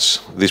manage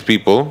these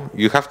people,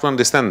 you have to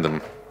understand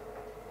them.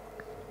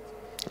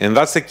 And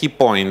that's the key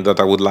point that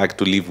I would like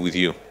to leave with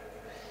you.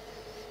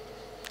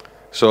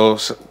 So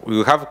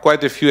we have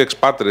quite a few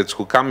expatriates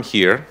who come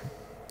here.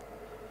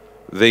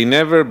 They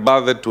never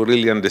bother to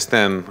really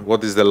understand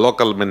what is the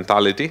local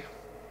mentality,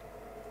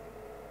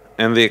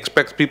 and they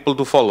expect people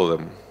to follow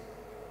them.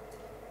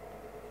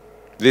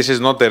 This is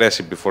not the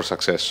recipe for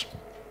success.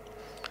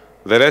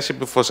 The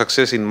recipe for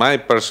success, in my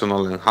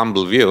personal and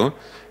humble view,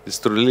 is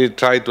to really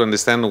try to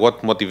understand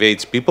what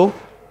motivates people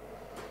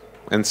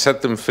and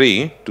set them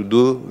free to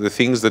do the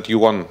things that you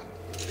want.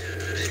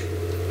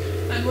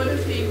 And what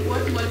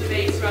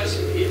motivates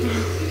Russian people?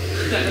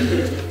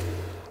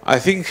 I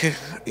think,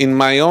 in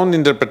my own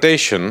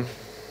interpretation,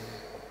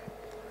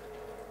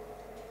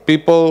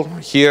 people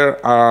here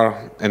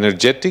are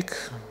energetic,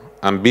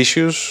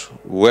 ambitious,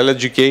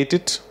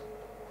 well-educated,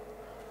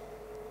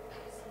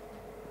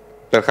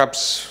 perhaps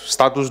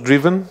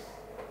status-driven,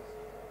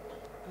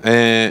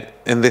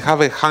 and they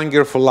have a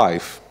hunger for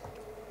life.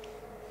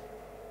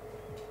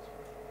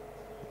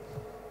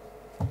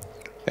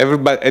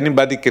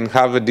 Anybody can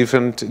have a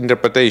different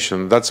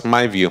interpretation. That's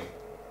my view.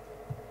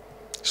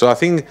 So I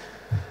think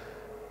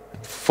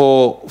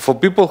for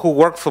people who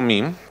work for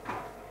me,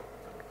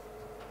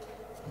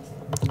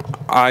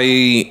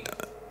 I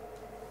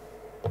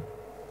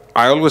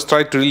always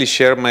try to really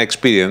share my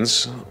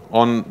experience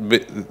on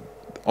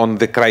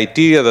the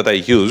criteria that I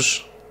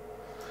use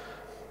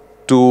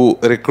to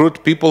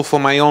recruit people for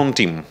my own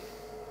team.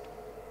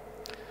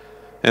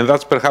 And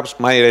that's perhaps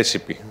my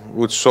recipe,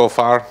 which so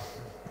far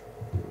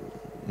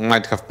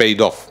might have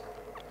paid off.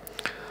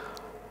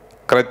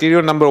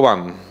 Criteria number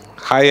one,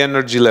 high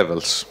energy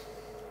levels.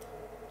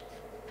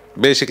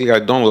 Basically, I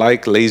don't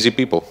like lazy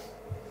people.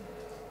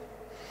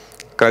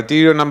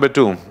 Criteria number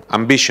two,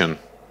 ambition.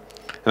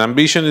 And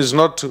ambition is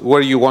not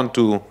where you want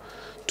to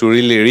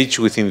really reach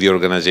within the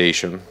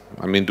organization.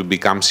 I mean, to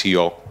become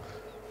CEO.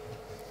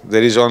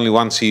 There is only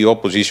one CEO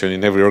position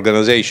in every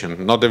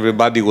organization. Not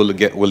everybody will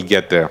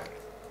get there.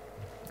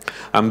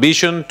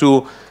 Ambition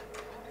to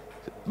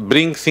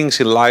bring things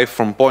in life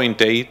from point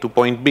A to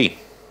point B.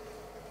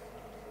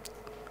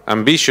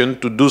 Ambition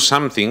to do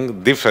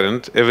something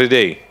different every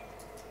day.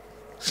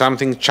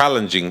 Something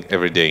challenging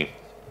every day.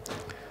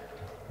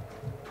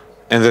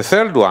 And the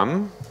third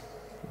one,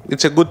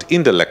 it's a good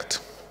intellect.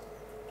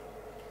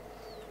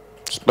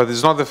 But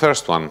it's not the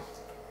first one.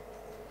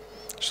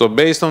 So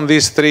based on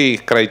these three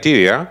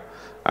criteria,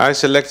 I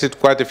selected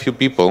quite a few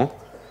people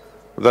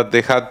that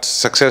they had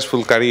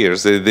successful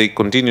careers. They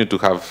continue to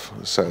have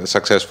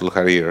successful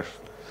careers.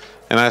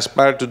 And I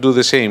aspire to do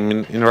the same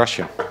in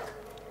Russia.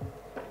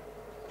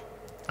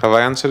 Have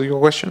I answered your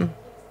question?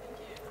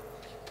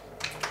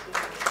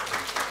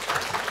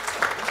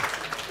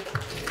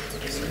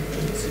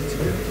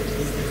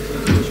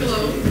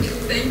 Hello,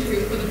 thank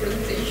you for the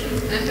presentation.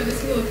 I have a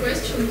similar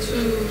question to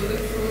the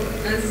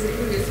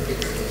previous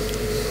speaker.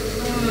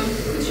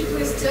 Could you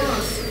please tell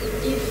us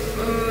if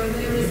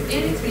there is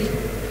anything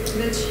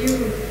that you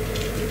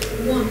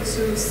want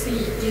to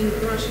see in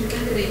Russian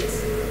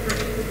candidates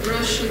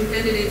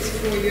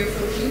for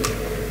UFLP,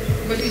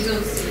 but you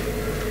don't see?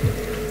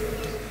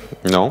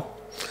 No,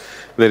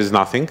 there is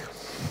nothing.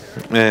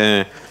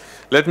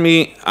 Let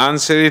me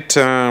answer it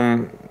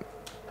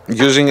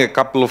using a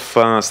couple of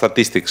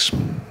statistics.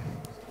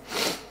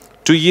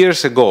 2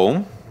 years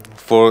ago,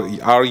 for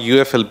our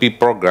UFLP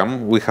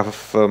program, we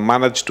have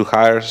managed to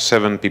hire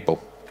 7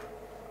 people.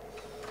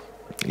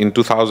 In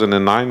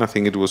 2009, I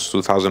think it was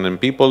 2,000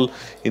 people.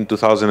 In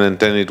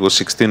 2010, it was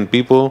 16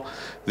 people.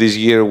 This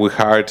year, we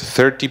hired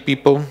 30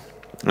 people.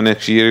 And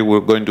next year, we're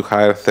going to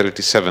hire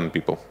 37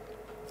 people.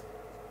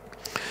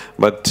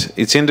 But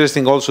it's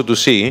interesting also to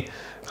see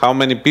how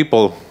many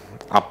people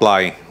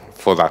apply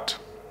for that.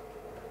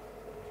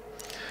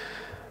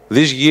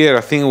 This year,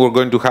 I think we're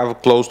going to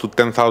have close to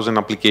 10,000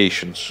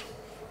 applications.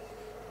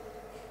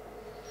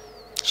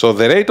 So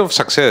the rate of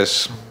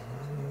success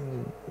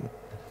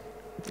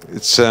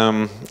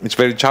it's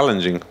very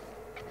challenging.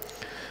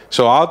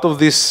 So out of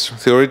this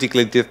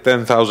theoretically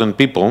 10,000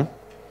 people,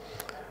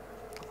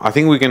 I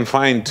think we can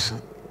find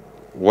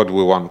what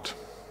we want.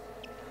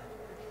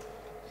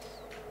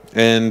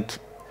 And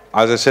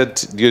as I said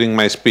during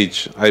my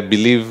speech, I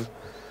believe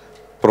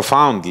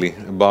profoundly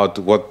about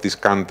what this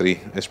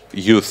country as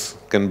youth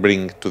can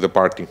bring to the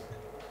party.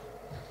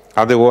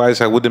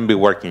 Otherwise, I wouldn't be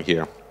working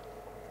here.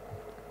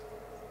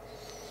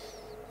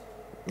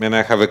 And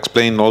I have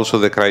explained also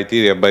the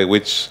criteria by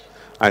which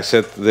I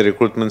set the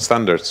recruitment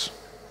standards.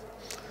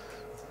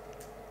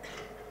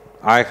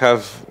 I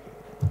have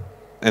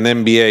an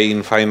MBA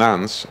in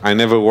finance. I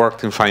never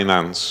worked in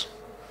finance.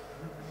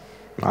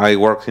 I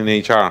worked in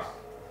HR.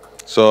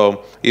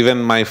 So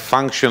even my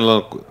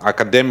functional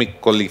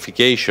academic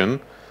qualification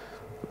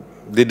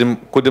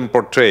couldn't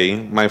portray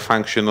my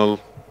functional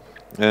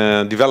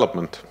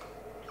development.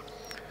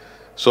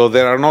 So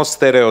there are no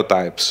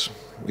stereotypes.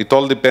 It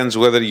all depends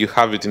whether you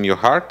have it in your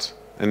heart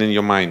and in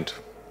your mind.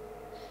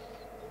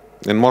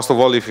 And most of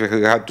all, if you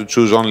had to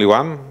choose only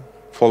one,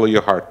 follow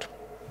your heart.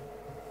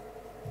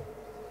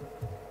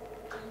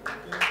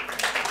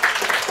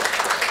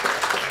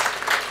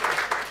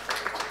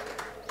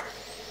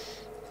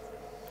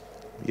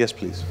 Yes,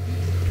 please.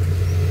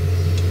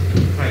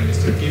 Hi,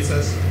 Mr.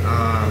 Kitsos.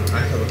 I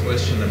have a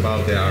question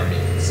about the army.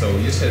 So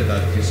you said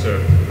that you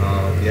served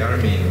the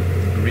army in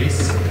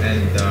Greece,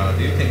 and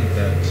do you think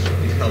that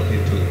it helped you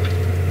to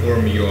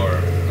form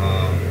your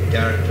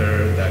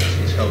character, that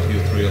it helped you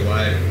through your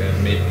life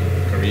and maybe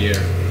career?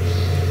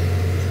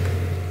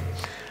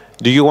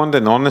 Do you want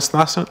an honest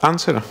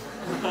answer?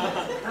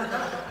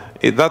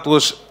 That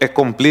was a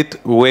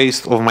complete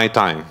waste of my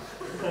time.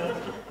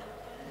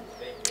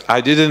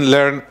 I didn't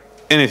learn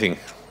anything.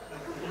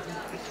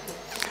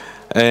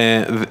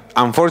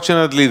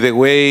 Unfortunately, the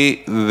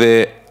way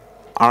the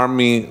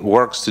army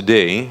works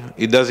today,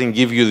 it doesn't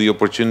give you the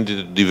opportunity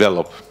to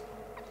develop.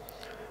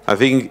 I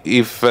think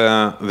if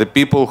the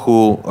people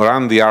who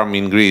run the army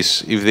in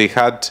Greece, if they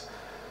had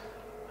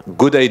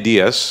good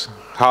ideas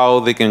how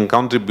they can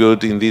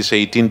contribute in these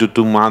 18 to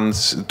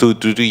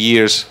 2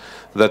 years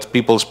that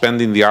people spend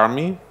in the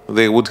army,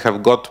 they would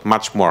have got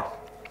much more.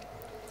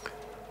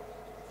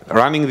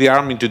 Running the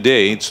army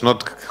today, it's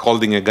not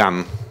holding a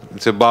gun.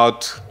 It's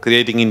about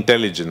creating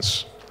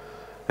intelligence.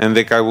 And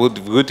they would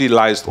have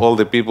utilized all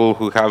the people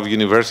who have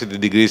university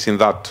degrees in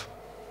that.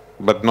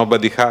 But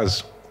nobody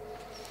has.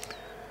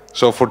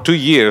 So for 2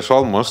 years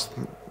almost,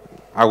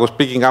 I was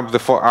picking up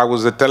I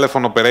was the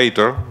telephone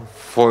operator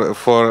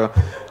for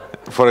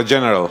a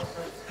general.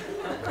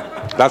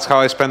 That's how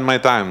I spend my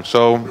time.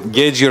 So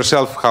gauge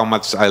yourself how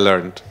much I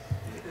learned.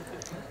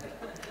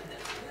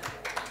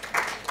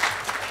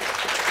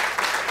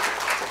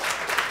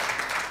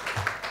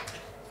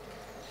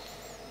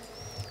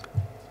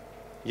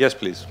 Yes,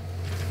 please.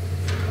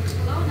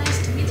 Hello,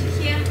 nice to meet you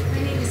here.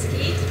 My name is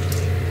Kate.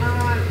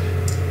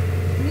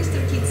 Mr.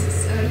 Kitsos,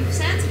 you've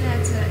said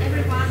that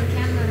everyone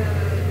can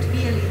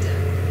be a leader.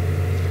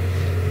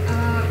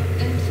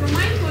 And from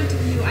my point of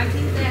view, I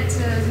think that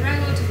there are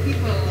a lot of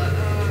people.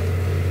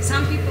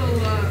 Some people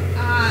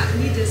are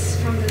leaders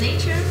from the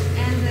nature,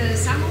 and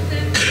some of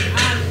them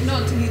are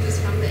not leaders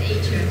from the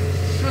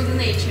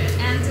nature.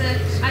 And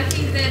I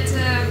think that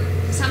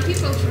some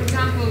people, for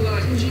example,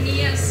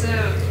 engineers,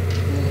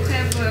 who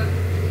have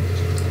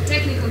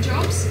technical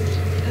jobs,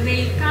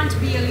 they can't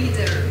be a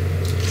leader.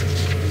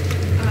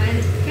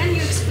 And can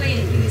you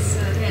explain, please,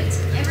 that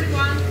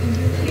everyone in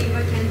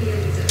Unilever can be a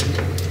leader?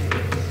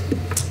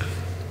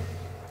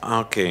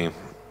 Okay.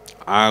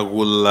 I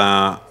will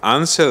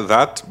answer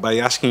that by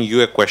asking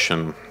you a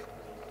question.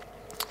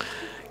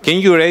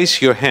 Can you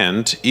raise your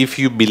hand if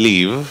you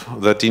believe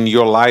that in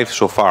your life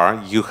so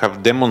far you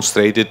have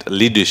demonstrated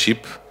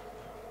leadership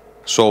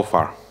so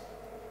far?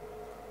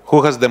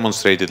 Who has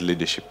demonstrated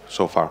leadership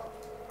so far?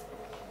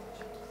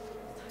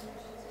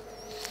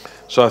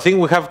 So I think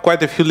we have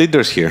quite a few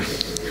leaders here.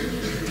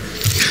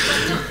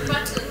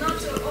 But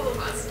not all of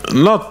us.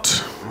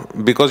 Not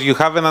because you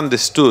haven't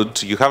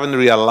understood, you haven't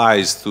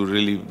realized, to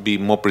really be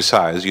more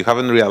precise, you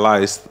haven't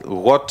realized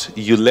what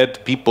you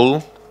led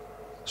people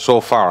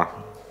so far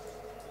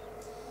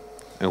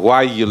and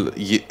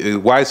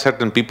why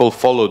certain people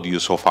followed you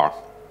so far.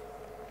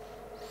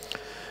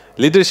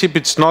 Leadership,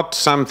 it's not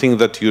something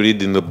that you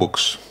read in the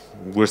books.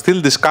 We're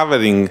still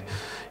discovering,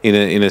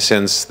 in a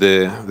sense,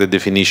 the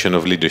definition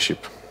of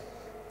leadership.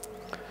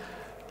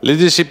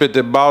 Leadership is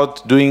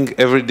about doing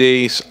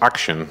everyday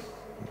action,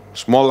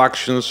 small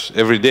actions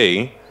every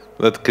day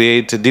that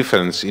create a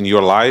difference in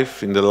your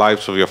life, in the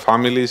lives of your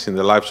families, in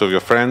the lives of your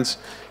friends,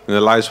 in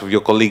the lives of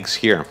your colleagues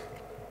here.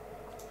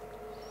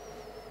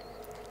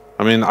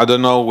 I mean, I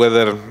don't know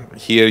whether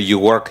here you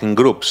work in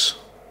groups.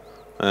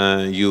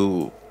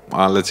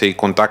 Let's say,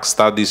 conduct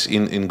studies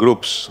in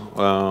groups,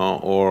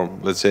 or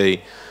let's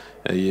say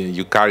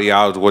you carry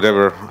out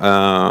whatever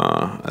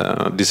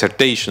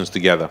dissertations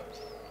together.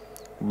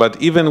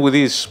 But even with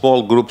these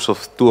small groups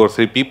of 2 or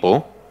 3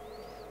 people,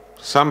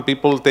 some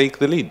people take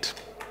the lead.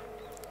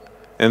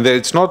 And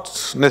it's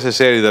not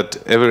necessary that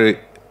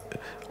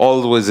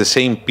always the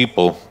same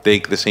people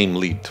take the same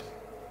lead.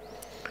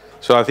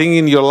 So I think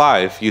in your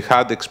life you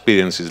had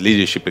experiences,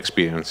 leadership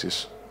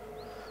experiences.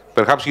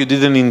 Perhaps you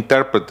didn't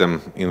interpret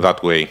them in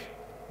that way.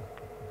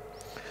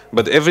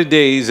 But every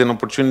day is an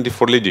opportunity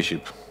for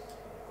leadership.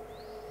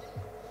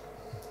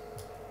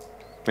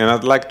 And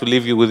I'd like to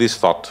leave you with this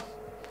thought.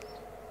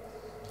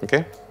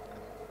 Okay?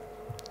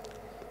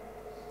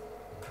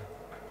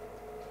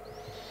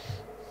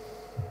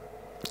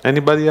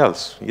 Anybody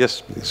else?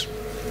 Yes, please.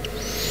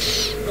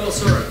 Well,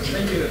 sir,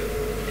 thank you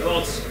a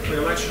lot for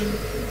your lecture.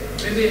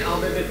 Maybe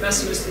I'll be a bit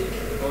pessimistic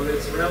or a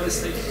bit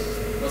realistic,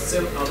 but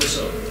still I'll do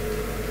so.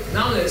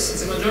 Nowadays,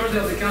 the majority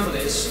of the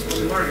companies on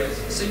the market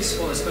seeks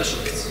for a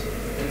specialist.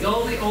 And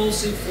they all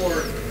seek for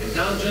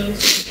intelligent,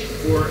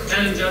 for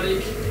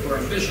energetic, for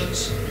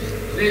ambitions.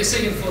 They are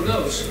seeking for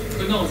those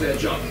who know their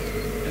job.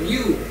 And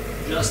you,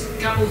 just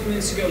a couple of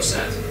minutes ago,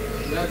 said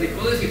that the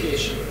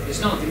qualification is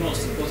not the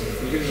most important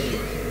for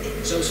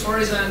Unilever. So as far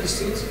as I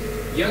understood,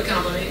 your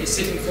company is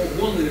seeking for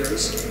born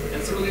leaders,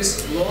 and through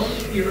this long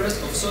period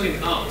of sorting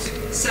out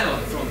 7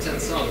 from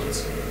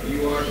 10,000,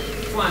 you are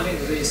finding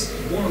these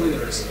born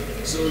leaders.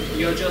 So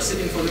you're just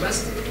seeking for the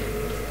best?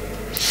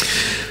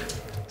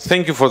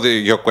 Thank you for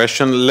your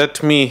question.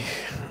 Let me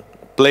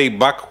play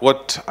back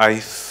what I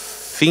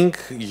think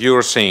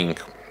you're saying.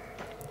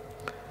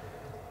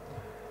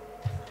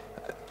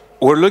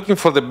 We're looking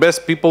for the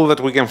best people that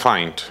we can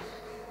find.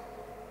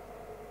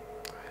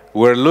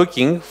 We're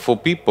looking for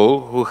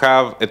people who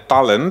have a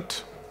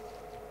talent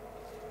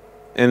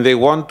and they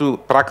want to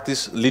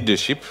practice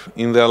leadership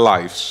in their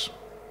lives.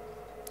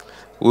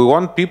 We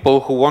want people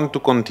who want to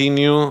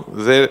continue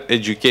their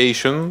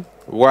education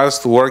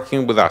whilst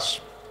working with us.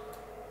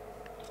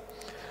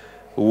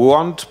 We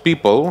want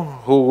people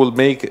who will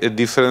make a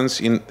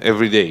difference in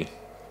every day.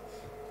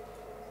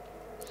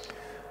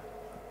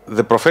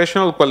 The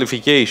professional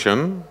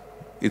qualification,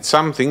 it's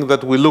something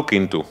that we look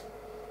into,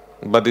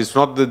 but it's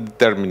not the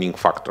determining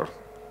factor.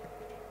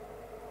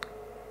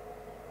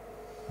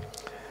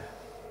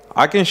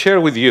 I can share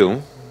with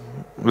you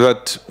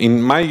that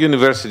in my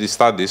university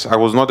studies, I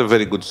was not a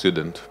very good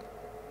student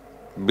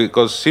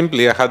because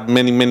simply I had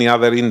many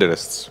other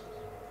interests.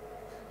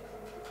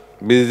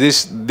 But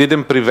this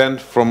didn't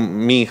prevent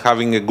from me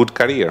having a good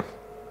career.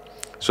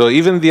 So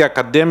even the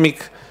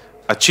academic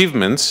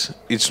achievements,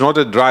 it's not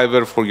a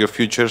driver for your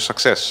future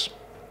success.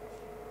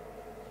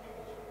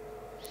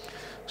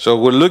 So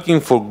we're looking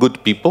for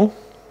good people.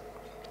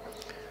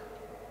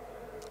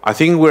 I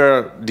think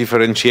we're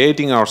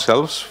differentiating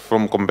ourselves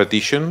from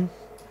competition.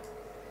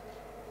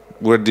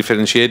 We're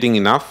differentiating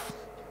enough.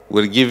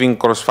 We're giving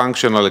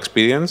cross-functional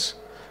experience.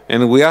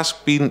 And we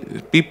ask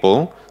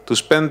people to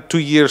spend 2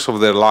 years of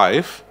their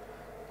life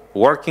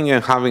working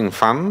and having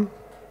fun,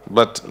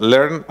 but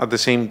learn at the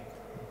same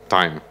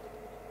time.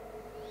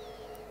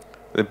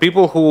 The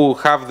people who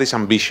have this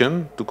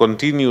ambition to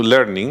continue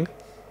learning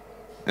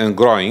and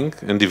growing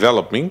and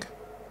developing,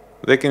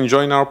 they can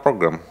join our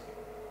program.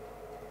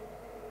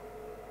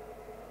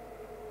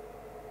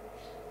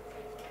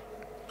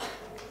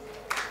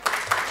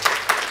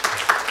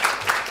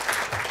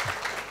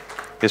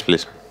 Yes,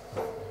 please.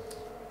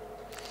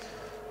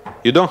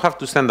 You don't have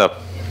to stand up.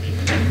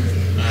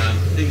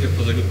 Thank you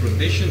for the good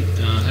presentation.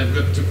 I've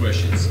got 2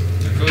 questions.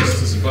 The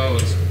first is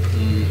about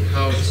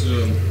how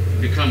to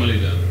become a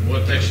leader.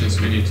 What actions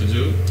we need to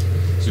do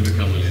to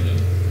become a leader.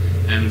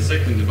 And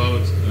second,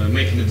 about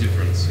making a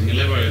difference.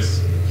 Unilever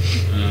is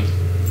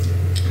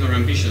a more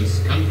ambitious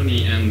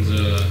company and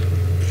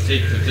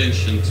take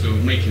attention to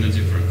making a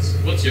difference.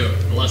 What's your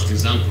last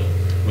example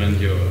when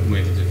you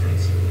made a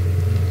difference?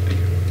 Thank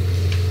you.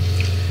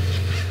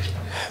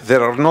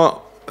 There are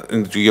no,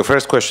 to your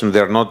first question,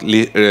 there are not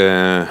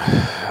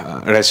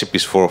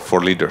recipes for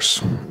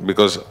leaders.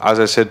 Because as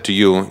I said to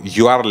you,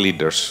 you are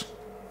leaders.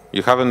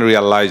 You haven't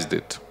realized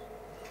it.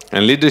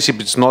 And leadership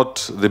is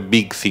not the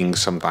big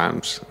things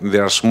sometimes.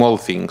 There are small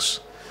things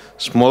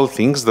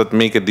that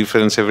make a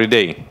difference every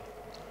day.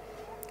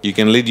 You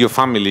can lead your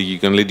family, you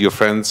can lead your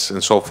friends,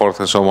 and so forth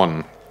and so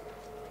on.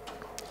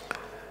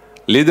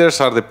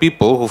 Leaders are the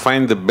people who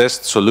find the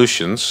best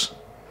solutions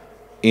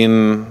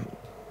in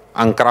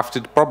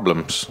uncrafted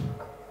problems.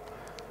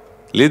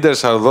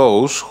 Leaders are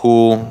those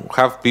who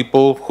have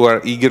people who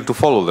are eager to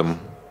follow them.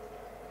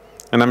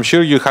 And I'm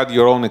sure you had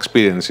your own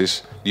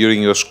experiences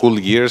during your school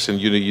years and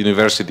your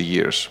university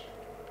years.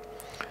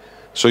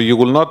 So you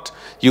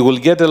will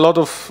get a lot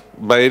of,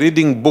 by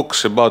reading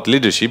books about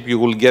leadership, you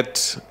will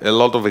get a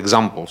lot of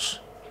examples.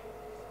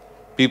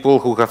 People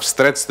who have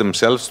stretched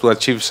themselves to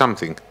achieve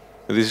something.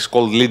 This is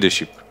called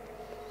leadership.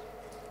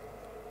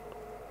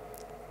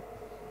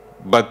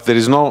 But there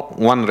is no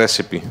one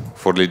recipe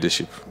for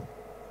leadership,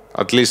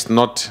 at least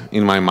not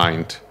in my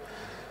mind.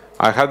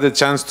 I had the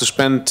chance to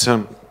spend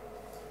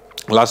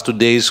last 2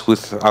 days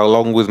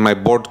along with my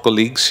board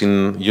colleagues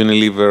in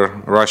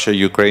Unilever, Russia,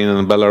 Ukraine,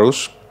 and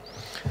Belarus.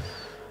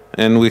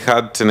 And we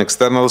had an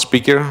external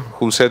speaker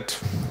who said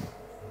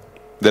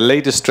the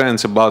latest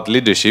trends about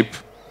leadership,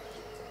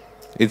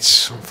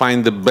 it's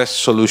find the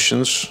best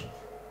solutions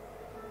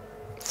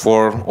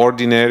for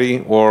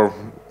ordinary or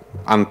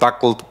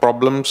untackled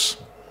problems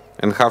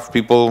and have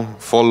people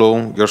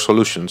follow your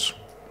solutions.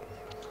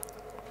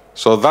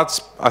 So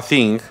that's, I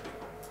think,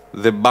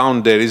 the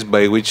boundaries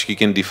by which you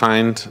can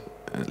define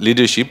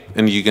leadership,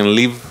 and you can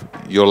live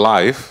your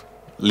life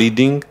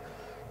leading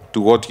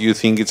to what you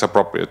think is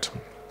appropriate.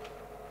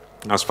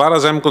 As far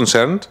as I'm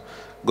concerned,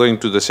 going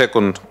to the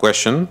second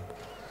question,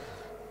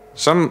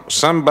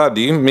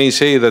 somebody may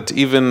say that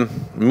even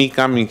me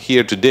coming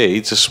here today,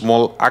 it's a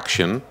small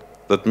action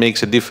that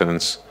makes a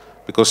difference,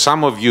 because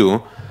some of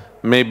you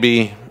may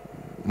be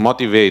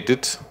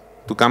motivated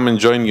to come and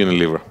join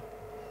Unilever.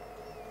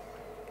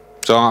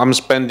 So I'm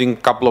spending a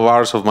couple of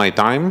hours of my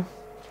time,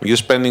 you're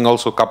spending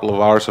also a couple of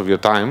hours of your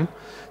time.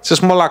 It's a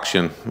small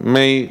action,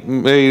 may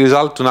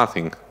result to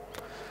nothing,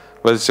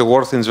 but it's a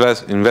worth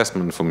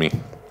investment for me,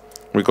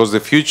 because the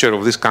future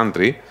of this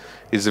country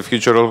is the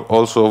future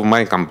also of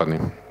my company.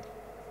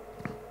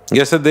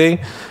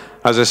 Yesterday,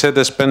 as I said,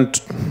 I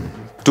spent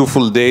 2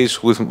 full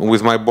days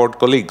with my board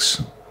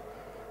colleagues,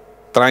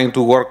 trying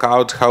to work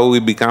out how we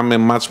become a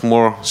much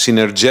more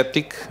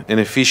synergetic and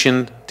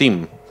efficient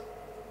team.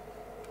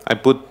 I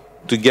put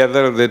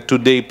together the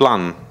 2-day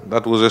plan.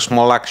 That was a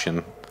small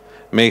action.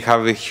 May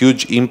have a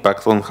huge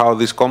impact on how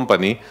this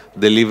company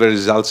delivers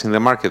results in the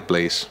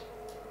marketplace.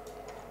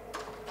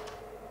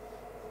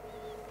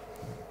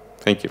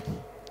 Thank you.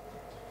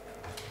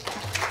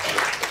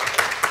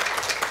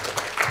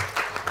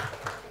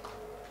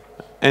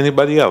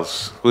 Anybody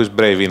else who is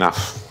brave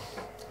enough?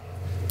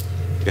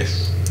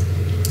 Yes.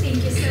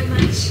 Thank you so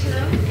much.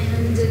 Hello.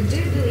 And do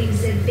you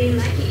believe that being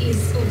lucky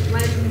is of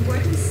vital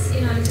importance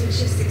in order to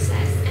achieve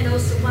success? And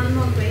also one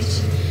more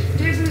question.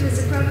 Do you agree with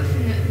the proverb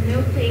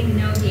no pain,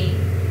 no gain?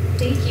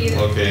 Thank you.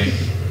 Okay.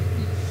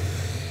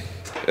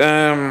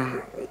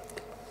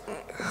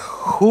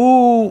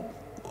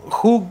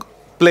 Who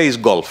plays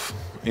golf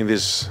in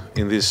this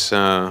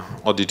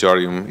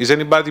auditorium? Is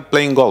anybody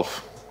playing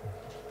golf?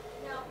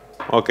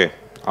 No. Okay,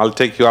 I'll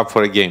take you up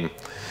for a game.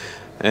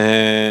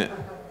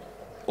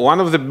 One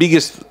of the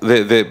biggest,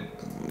 the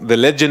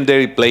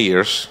legendary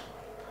players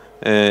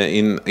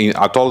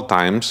at all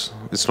times,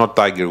 it's not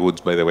Tiger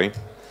Woods, by the way.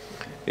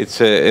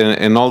 It's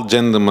an old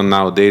gentleman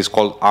nowadays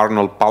called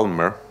Arnold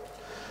Palmer,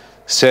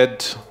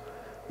 said,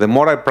 the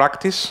more I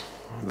practice,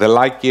 the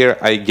luckier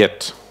I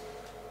get.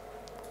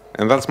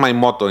 And that's my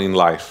motto in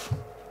life.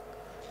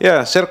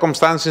 Yeah,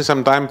 circumstances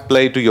sometimes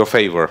play to your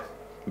favor.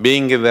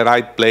 Being in the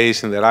right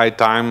place, in the right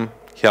time,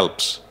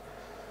 helps.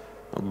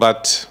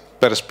 But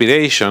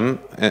perspiration,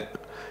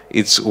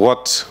 it's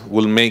what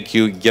will make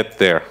you get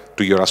there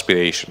to your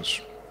aspirations.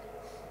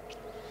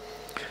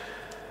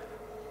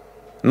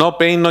 No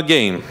pain, no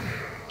gain.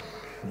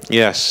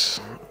 Yes,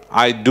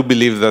 I do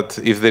believe that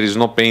if there is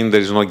no pain, there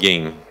is no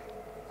gain.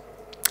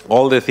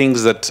 All the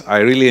things that I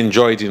really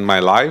enjoyed in my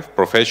life,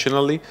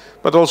 professionally,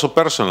 but also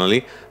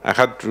personally, I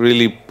had to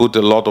really put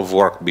a lot of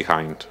work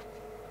behind.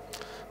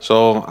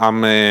 So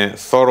I'm a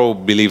thorough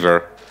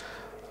believer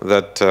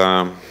that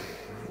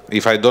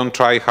if I don't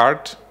try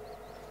hard,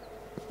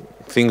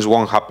 things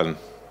won't happen.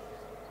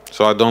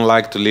 So I don't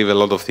like to leave a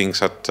lot of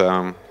things at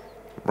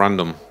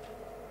random.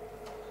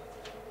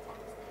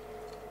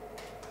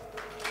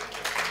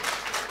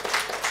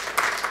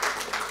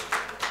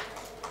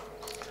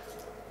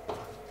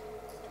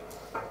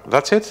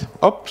 That's it?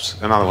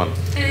 Oops, another one.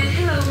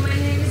 Hello, my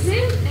name is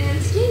Zin,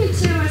 and can you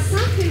tell us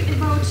something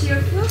about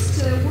your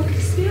first work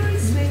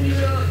experience when you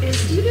were a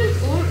student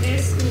or a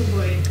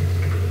schoolboy?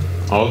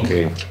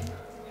 Okay.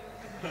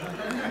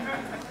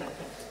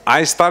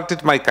 I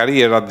started my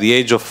career at the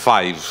age of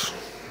 5.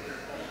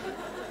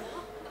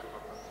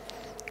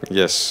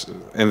 Yes,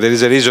 and there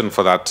is a reason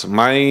for that.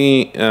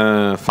 My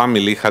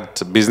family had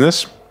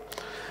business,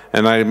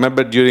 and I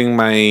remember during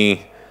my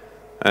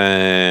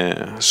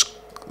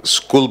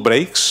school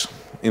breaks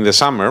in the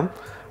summer,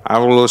 I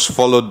always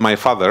followed my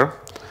father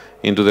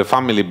into the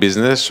family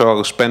business, so I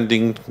was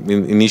spending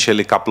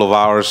initially a couple of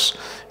hours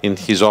in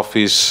his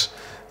office,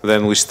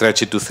 then we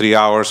stretched it to 3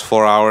 hours,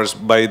 4 hours.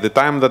 By the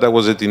time that I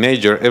was a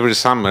teenager, every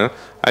summer,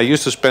 I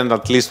used to spend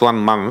at least 1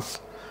 month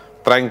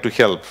trying to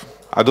help.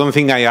 I don't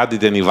think I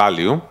added any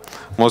value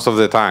most of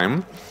the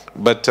time,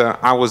 but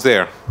I was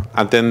there,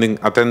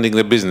 attending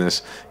the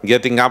business,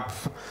 getting up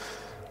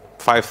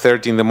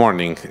 5:30 in the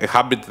morning, a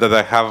habit that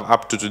I have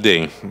up to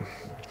today.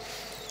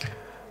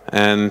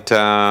 And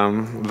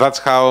that's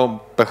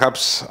how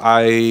perhaps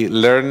I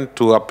learned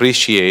to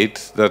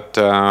appreciate that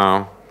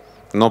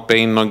no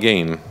pain, no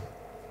gain.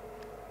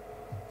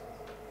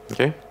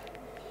 Okay?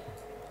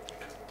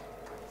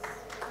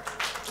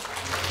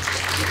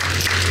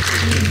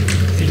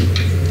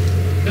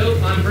 Hello,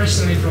 I'm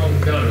personally from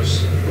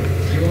Belarus.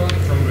 You are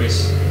from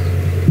Greece.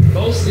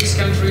 Both these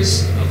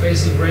countries are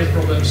facing great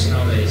problems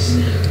nowadays.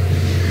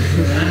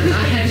 And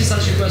I have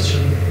such a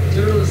question. Do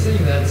you really think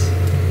that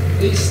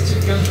these two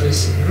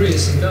countries,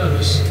 Greece and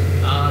Belarus,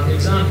 are the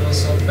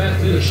examples of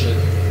bad leadership?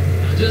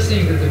 And do you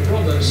think that the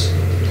problems,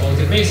 or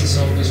the basis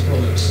of these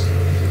problems,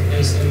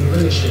 is in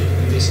leadership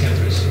in these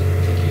countries?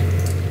 Thank you.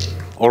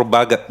 Or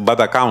bad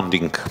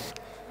accounting.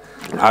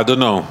 I don't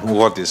know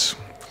what is.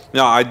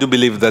 Yeah, I do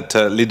believe that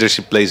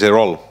leadership plays a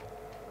role.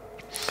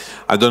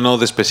 I don't know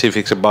the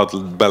specifics about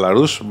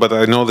Belarus, but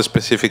I know the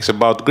specifics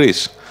about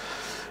Greece.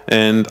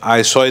 And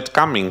I saw it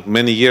coming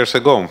many years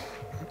ago.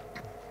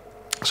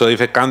 So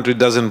if a country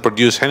doesn't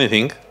produce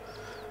anything,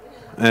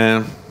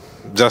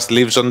 just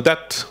lives on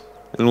debt.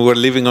 And we were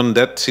living on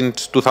debt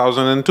since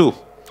 2002.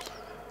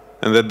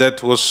 And the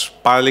debt was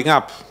piling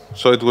up.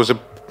 So it was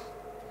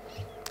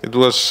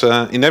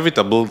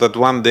inevitable that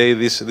one day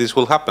this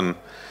will happen.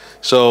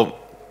 So,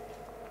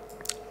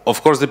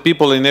 of course, the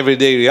people in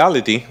everyday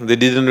reality, they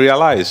didn't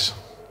realize,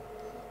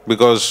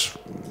 because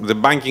the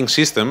banking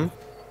system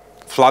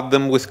flooded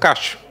them with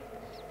cash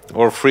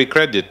or free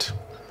credit,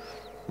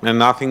 and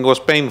nothing was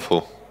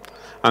painful.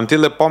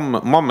 Until the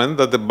moment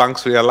that the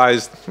banks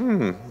realized,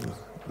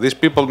 these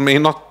people may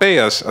not pay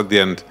us at the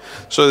end.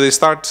 So they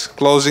start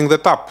closing the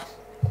tap.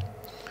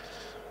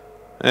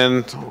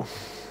 And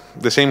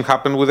the same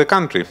happened with the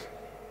country.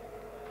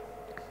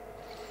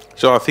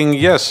 So I think,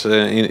 yes,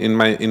 in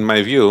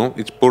my view,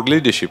 it's poor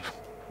leadership.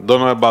 Don't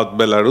know about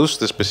Belarus,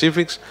 the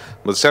specifics,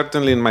 but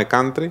certainly in my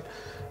country,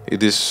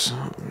 it is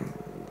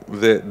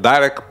the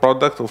direct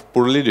product of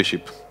poor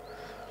leadership.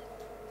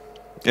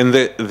 And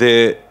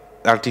the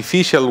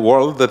artificial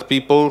world that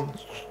people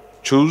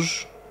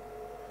choose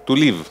to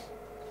live.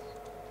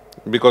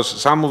 Because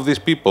some of these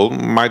people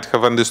might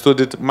have understood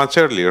it much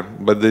earlier,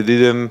 but they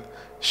didn't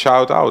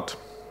shout out.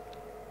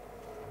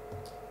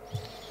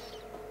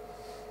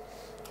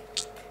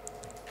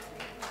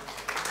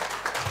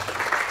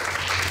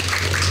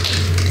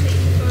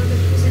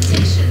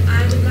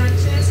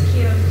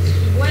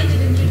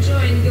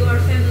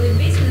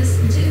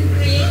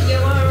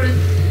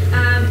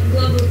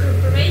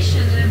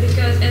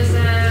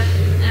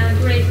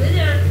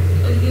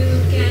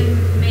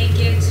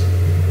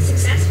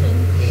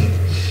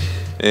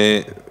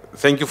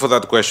 Thank you for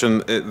that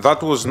question.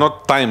 That was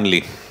not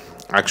timely,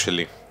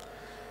 actually.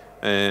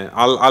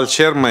 I'll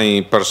share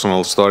my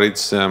personal story.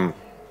 It's,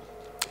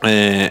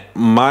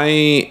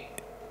 my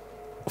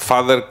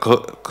father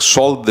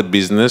sold the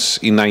business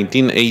in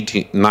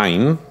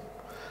 1989.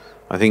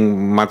 I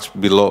think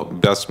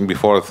just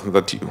before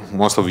that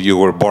most of you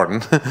were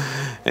born.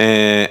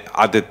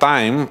 At the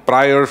time,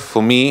 prior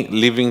for me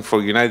leaving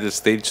for United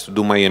States to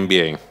do my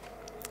MBA.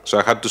 So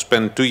I had to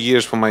spend 2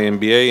 years for my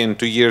MBA and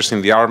 2 years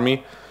in the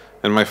army.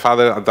 And my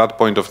father, at that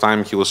point of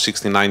time, he was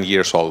 69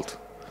 years old.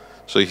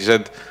 So he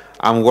said,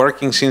 I'm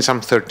working since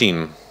I'm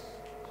 13.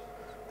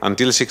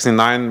 Until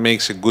 69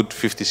 makes a good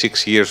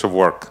 56 years of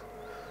work.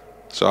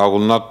 So I will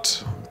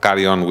not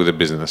carry on with the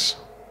business.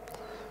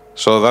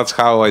 So that's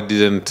how I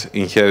didn't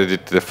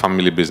inherit the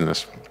family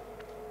business.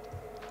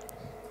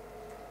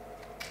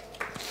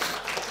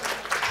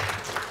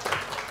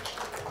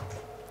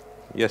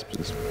 Yes,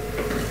 please. Would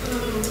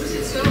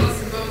you tell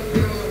us about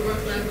your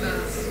work-life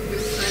balance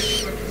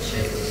besides working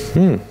chef?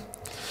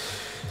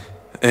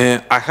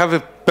 I have a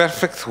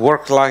perfect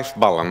work-life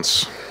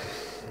balance,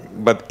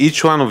 but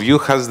each one of you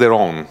has their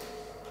own.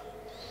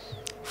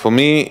 For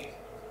me,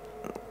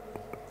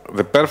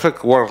 the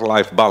perfect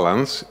work-life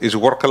balance is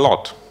work a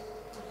lot.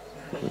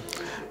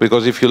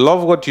 Because if you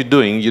love what you're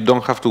doing, you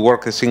don't have to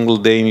work a single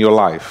day in your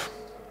life.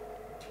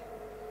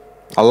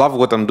 I love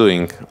what I'm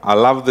doing. I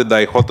love the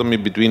dichotomy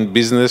between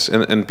business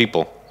and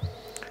people.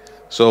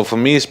 So for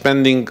me,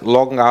 spending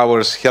long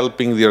hours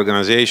helping the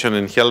organization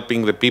and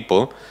helping the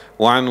people,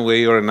 one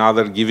way or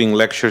another, giving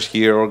lectures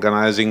here,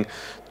 organizing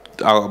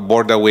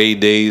board away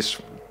days,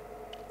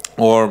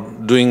 or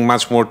doing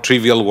much more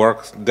trivial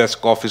work,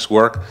 desk office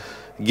work,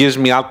 gives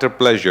me utter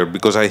pleasure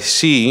because I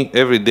see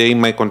every day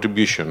my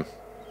contribution.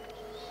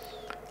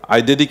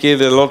 I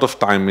dedicated a lot of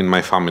time in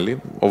my family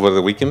over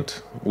the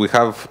weekend. We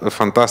have a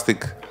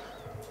fantastic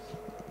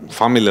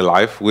family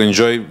life. We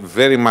enjoy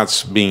very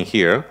much being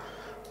here,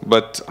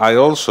 but I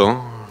also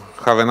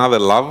have another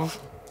love,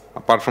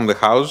 apart from the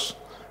house.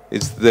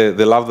 It's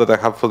the love that I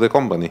have for the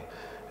company.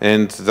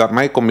 And that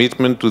my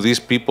commitment to these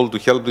people, to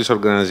help this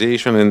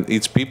organization and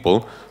its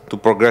people to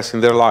progress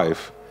in their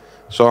life.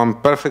 So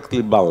I'm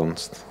perfectly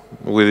balanced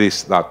with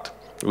this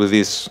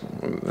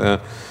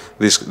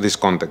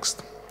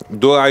context.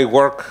 Do I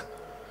work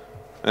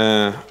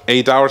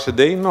 8 hours a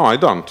day? No, I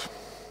don't.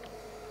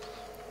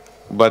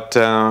 But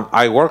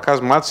I work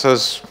as much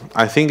as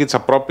I think it's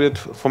appropriate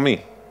for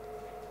me.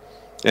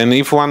 And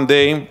if one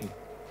day,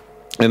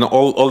 and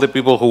all the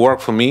people who work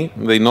for me,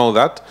 they know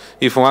that,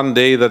 if one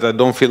day that I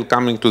don't feel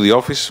coming to the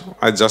office,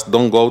 I just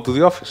don't go to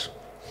the office.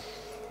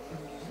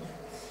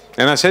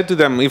 And I said to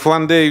them, if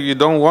one day you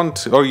don't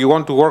want, or you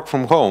want to work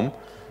from home,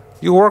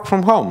 you work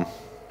from home.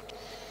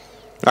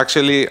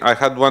 Actually, I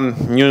had one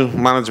new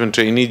management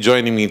trainee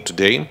joining me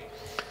today.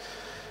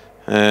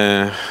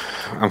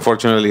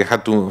 Unfortunately, I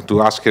had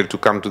to ask her to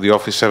come to the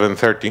office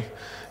 7:30.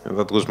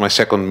 That was my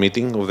second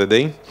meeting of the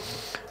day.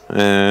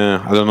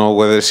 I don't know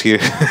whether she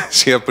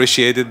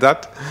appreciated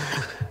that.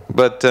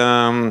 But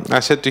I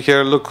said to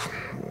her, look,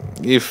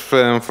 if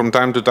from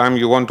time to time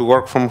you want to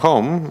work from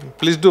home,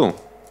 please do.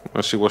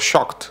 And she was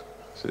shocked.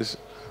 She says,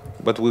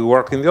 but we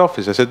work in the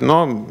office. I said,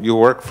 no, you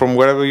work from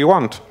wherever you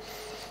want.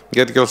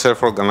 get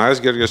yourself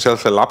organized, get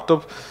yourself a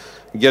laptop,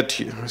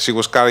 she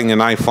was carrying an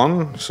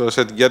iPhone, so I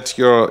said, get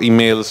your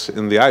emails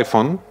in the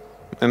iPhone,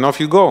 and off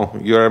you go.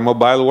 You're a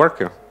mobile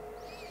worker.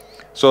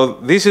 So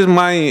this is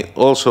my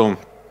also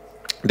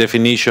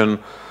definition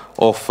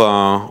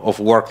of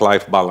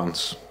work-life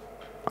balance.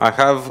 I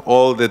have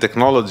all the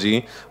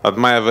technology at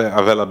my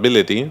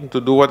availability to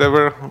do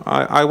whatever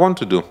I want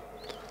to do.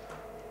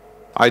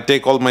 I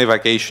take all my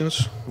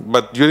vacations,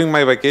 but during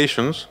my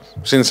vacations,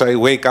 since I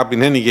wake up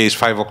in any case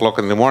 5 o'clock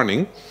in the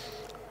morning,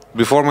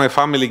 before my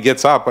family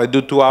gets up, I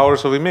do 2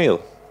 hours of email.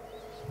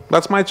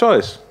 That's my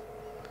choice.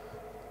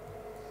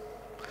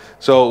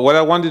 So what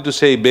I wanted to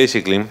say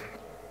basically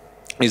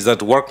is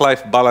that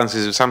work-life balance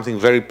is something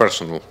very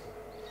personal.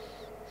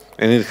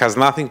 And it has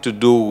nothing to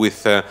do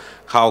with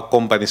how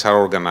companies are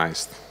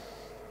organized.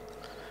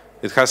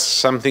 It has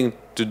something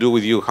to do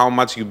with you, how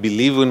much you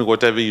believe in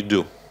whatever you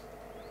do,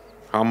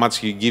 how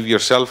much you give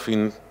yourself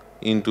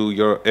into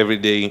your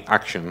everyday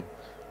action.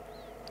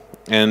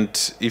 And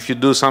if you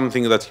do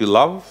something that you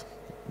love,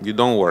 you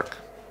don't work.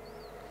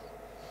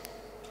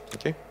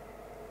 Okay?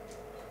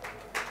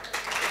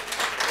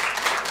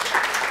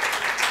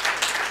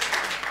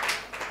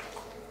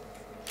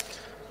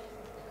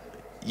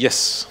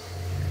 Yes.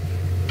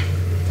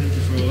 Thank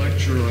you for the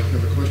lecture. I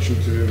have a question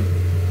to you.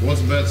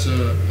 What's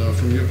better,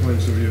 from your point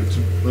of view,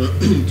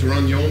 to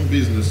run your own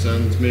business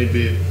and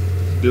maybe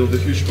build a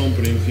huge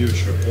company in the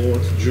future, or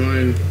to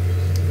join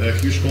a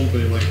huge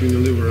company like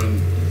Unilever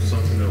and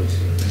something else?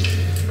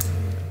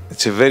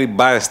 It's a very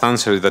biased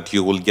answer that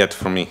you will get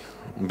from me,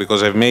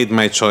 because I've made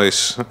my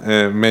choice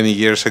many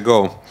years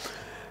ago.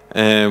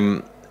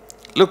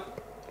 Look,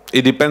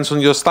 it depends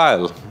on your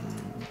style.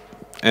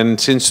 And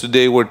since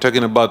today we're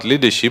talking about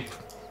leadership,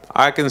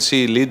 I can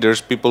see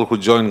leaders, people who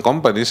join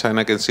companies, and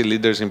I can see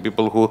leaders in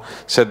people who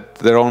set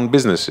their own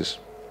businesses.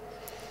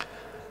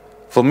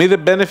 For me, the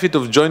benefit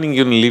of joining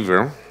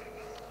Unilever,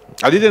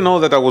 I didn't know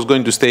that I was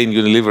going to stay in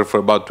Unilever for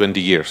about 20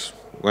 years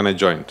when I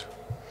joined.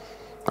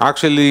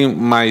 Actually,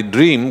 my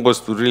dream was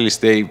to really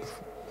stay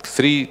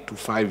 3 to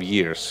 5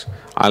 years.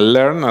 I'll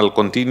learn, I'll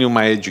continue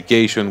my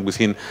education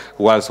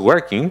whilst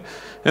working,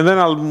 and then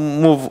I'll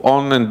move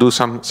on and do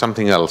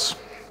something else.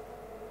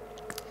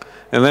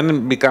 And then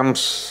it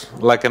becomes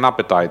like an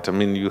appetite. I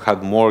mean, you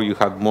had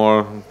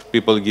more,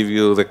 people give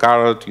you the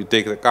carrot, you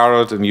take the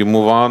carrot and you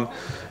move on.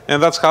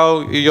 And that's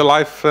how your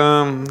life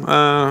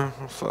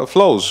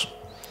flows.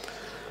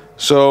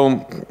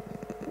 So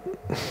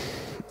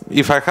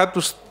if I had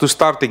to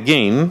start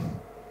again,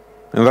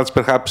 and that's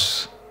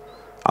perhaps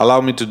allow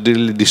me to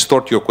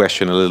distort your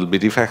question a little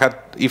bit.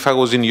 If I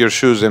was in your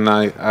shoes and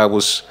I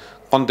was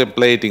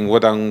contemplating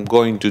what I'm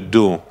going to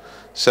do,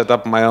 set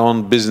up my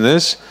own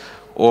business,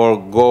 or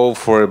go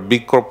for a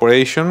big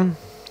corporation,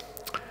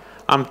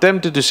 I'm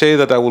tempted to say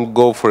that I will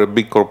go for a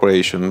big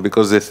corporation,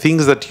 because the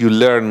things that you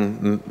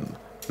learn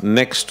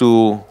next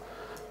to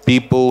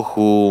people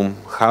who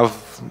have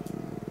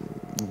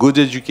good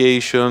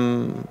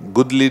education,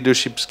 good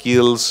leadership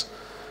skills,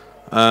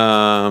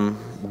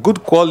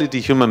 good quality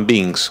human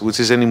beings, which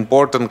is an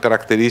important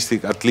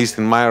characteristic, at least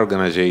in my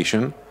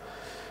organization,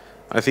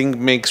 I think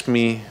makes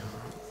me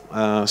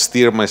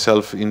steer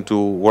myself into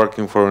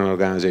working for an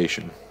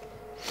organization.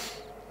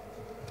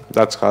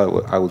 That's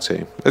how I would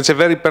say. It's a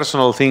very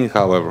personal thing,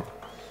 however.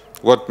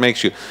 What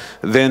makes you?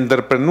 The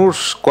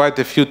entrepreneurs, quite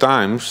a few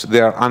times,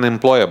 they are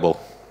unemployable.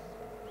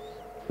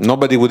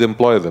 Nobody would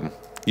employ them.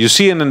 You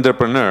see an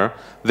entrepreneur,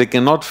 they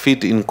cannot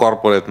fit in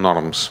corporate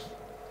norms.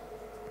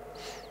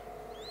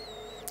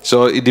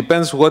 So it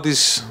depends what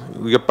is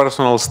your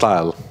personal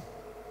style.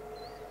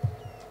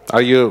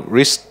 Are you a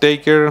risk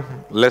taker,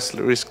 less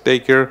risk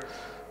taker?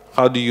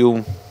 How do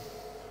you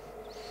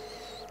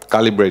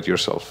calibrate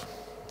yourself?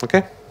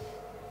 Okay?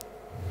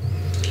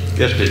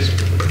 Yes, please.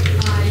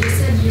 You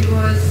said you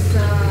was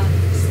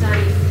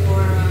studying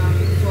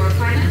for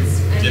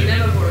finance, and you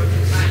never worked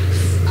in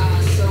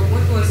finance. So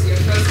what was your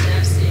first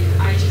steps in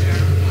HR?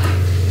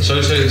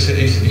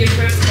 Your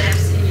first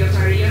steps in your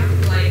career,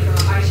 like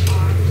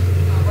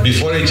HR.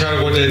 Before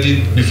HR, what I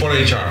did before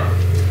HR?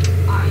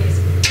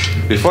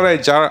 Yes. Before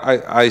HR,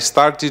 I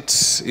started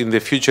in the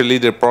Future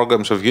Leader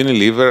programs of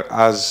Unilever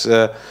as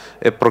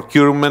a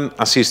procurement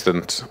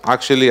assistant.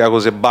 Actually, I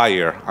was a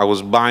buyer. I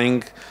was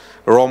buying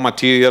raw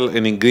material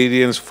and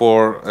ingredients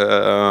for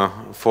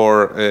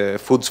a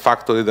foods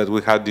factory that we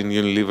had in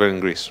Unilever in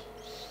Greece.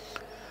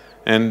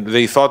 And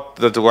they thought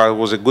that I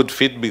was a good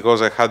fit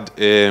because I had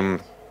a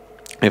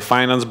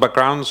finance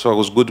background, so I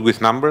was good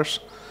with numbers.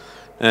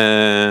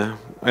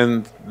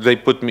 And they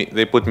put me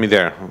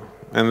there.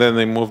 And then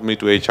they moved me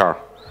to HR.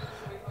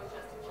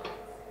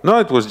 No,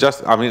 it was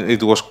just, I mean,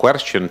 it was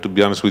questioned, to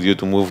be honest with you,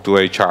 to move to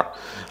HR.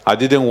 I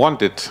didn't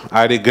want it.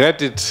 I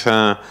regretted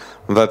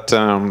that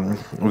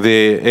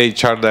the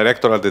HR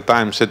director at the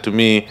time said to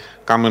me,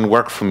 come and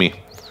work for me.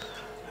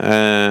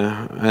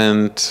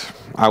 And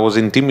I was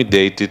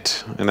intimidated,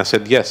 and I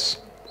said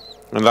yes.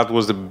 And that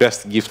was the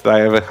best gift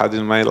I ever had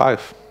in my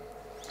life.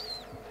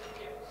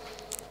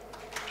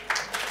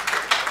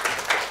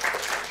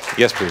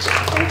 Yes, please.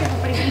 Thank you for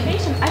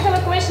presentation. I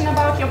have a question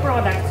about your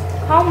products.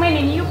 How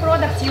many new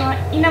products you are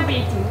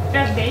innovating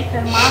per day,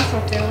 per month,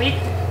 or per week?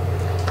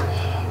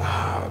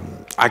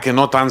 I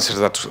cannot answer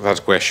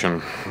that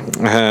question,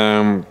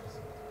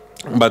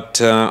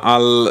 but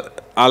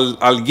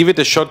I'll give it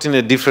a shot in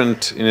a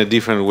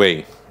different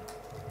way.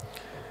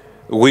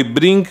 We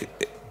bring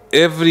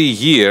every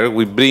year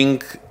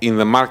in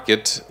the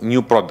market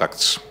new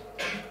products.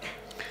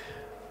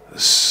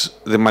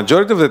 The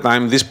majority of the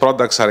time, these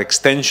products are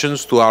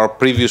extensions to our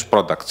previous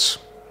products.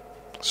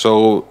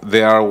 So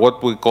they are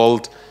what we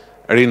called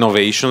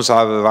renovations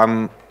other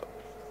than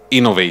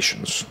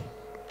innovations.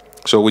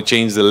 So we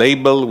change the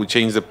label, we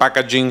change the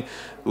packaging,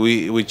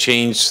 we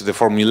change the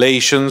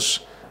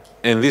formulations,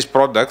 and these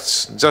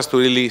products just to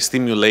really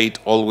stimulate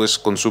always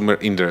consumer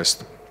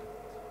interest.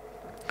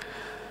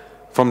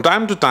 From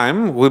time to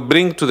time, we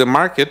bring to the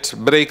market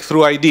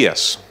breakthrough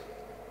ideas.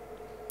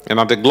 And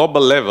at the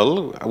global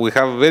level, we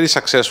have very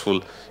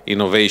successful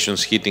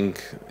innovations hitting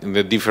in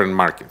the different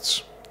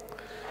markets.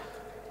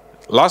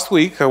 Last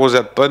week, I was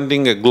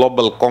attending a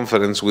global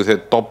conference with the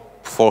top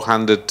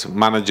 400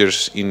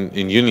 managers in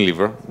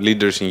Unilever,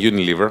 leaders in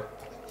Unilever.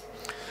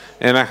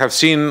 And I have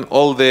seen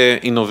all the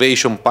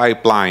innovation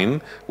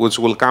pipeline, which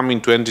will come in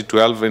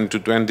 2012 and to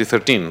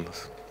 2013.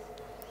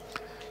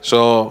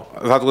 So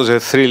that was a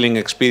thrilling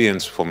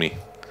experience for me,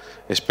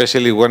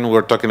 especially when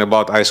we're talking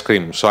about ice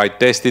cream. So I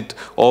tested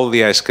all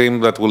the ice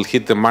cream that will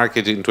hit the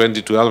market in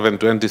 2012 and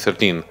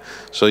 2013.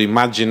 So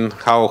imagine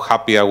how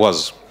happy I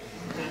was.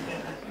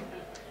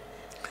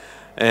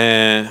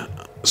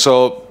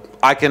 So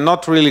I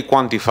cannot really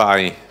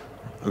quantify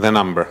the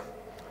number,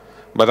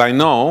 but I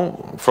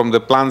know from the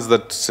plans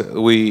that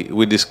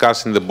we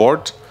discuss in the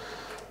board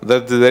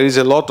that there is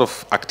a lot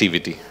of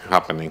activity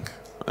happening.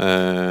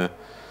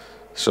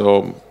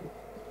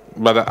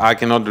 But I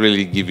cannot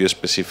really give you a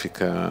specific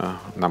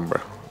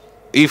number.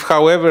 If,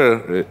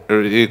 however,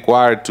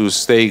 required to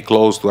stay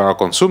close to our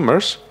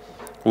consumers,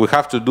 we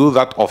have to do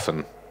that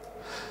often.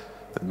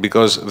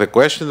 Because the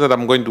question that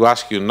I'm going to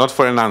ask you, not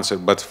for an answer,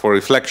 but for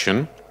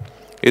reflection,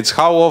 it's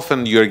how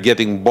often you're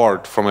getting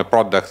bored from a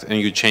product and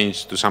you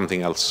change to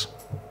something else.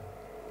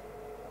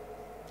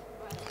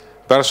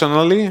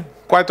 Personally,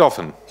 quite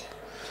often.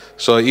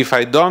 So if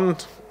I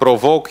don't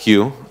provoke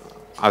you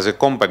as a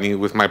company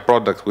with my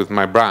product, with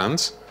my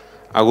brands,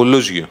 I will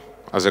lose you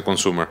as a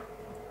consumer.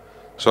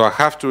 So I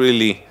have to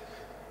really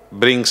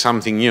bring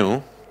something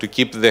new to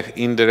keep the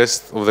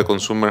interest of the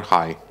consumer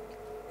high.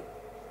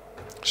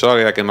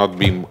 Sorry, I cannot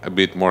be a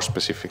bit more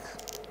specific.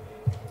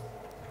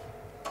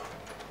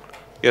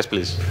 Yes,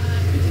 please. Could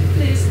you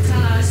please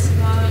tell us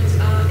about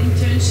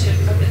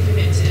internship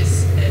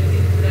opportunities at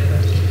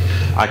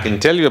Unilever? I can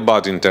tell you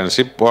about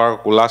internship, or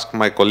I will ask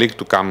my colleague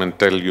to come and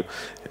tell you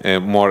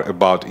more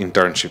about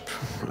internship.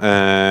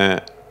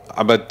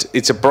 But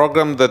it's a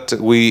program that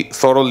we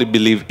thoroughly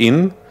believe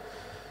in.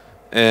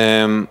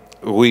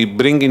 We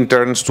bring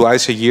interns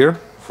twice a year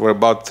for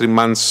about 3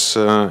 months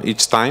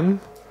each time.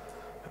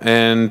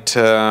 And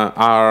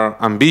our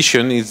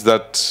ambition is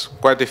that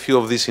quite a few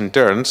of these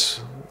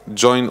interns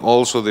join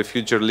also the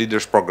Future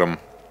Leaders program.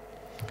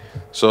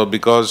 So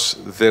because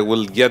they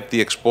will get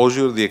the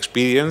exposure, the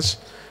experience,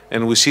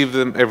 and we see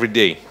them every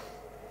day.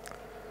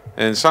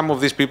 And some of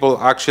these people,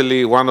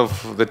 actually, one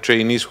of the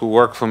trainees who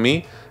worked for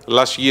me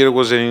last year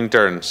was an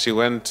intern. She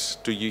went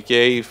to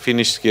UK,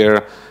 finished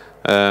her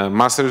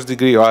master's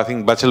degree, or I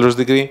think bachelor's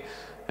degree,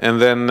 and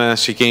then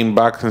she came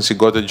back and she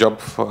got a job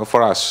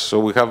for us. So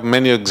we have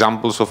many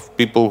examples of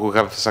people who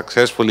have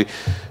successfully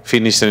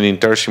finished an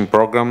internship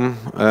program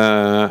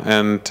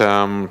and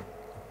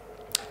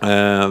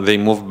they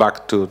moved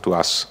back to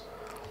us.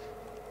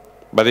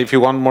 But if you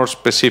want more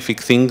specific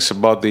things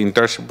about the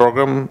internship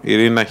program,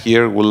 Irina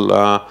here will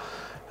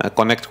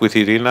connect with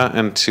Irina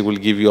and she will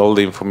give you all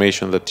the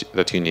information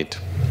that you need.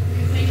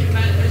 Thank you,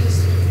 Matt.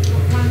 Just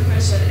one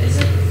question. Is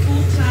it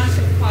full-time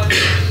or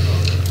part-time?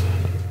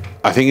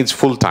 I think it's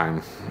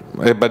full-time,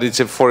 but it's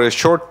for a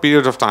short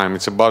period of time.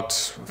 It's about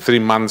 3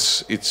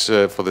 months. It's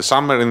for the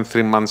summer and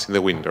 3 months in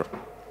the winter.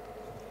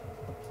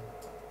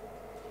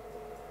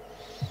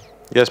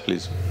 Yes,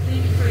 please.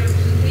 Thank you for your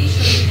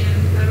presentation,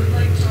 and I would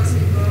like to ask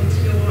about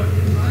your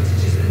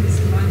advantages and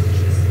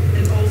disadvantages,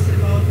 and also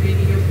about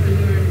maybe your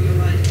career in your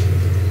life.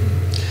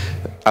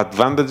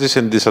 Advantages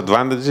and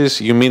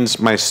disadvantages, you mean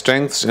my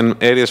strengths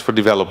and areas for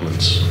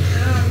developments?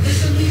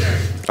 As a leader.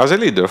 As a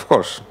leader, of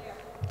course.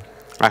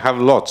 I have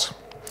lots.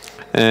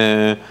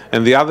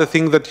 And the other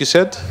thing that you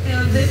said? The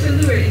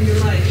failure in your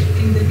life,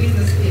 in the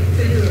business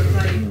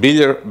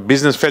failure.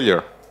 Business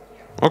failure.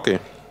 Okay.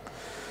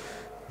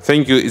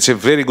 Thank you. It's a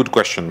very good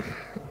question.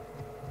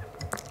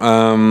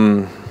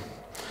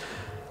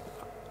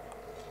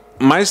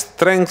 My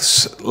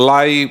strengths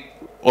lie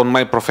on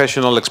my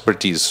professional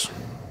expertise.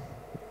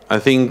 I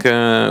think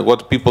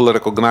what people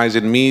recognize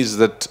in me is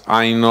that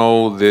I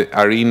know the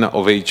arena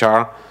of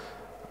HR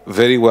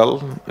very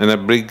well, and I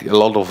bring a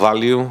lot of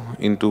value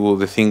into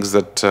the things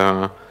that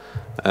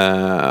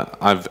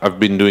I've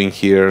been doing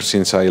here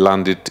since I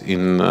landed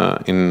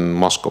in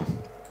Moscow.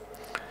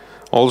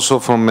 Also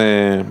from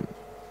a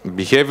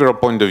behavioral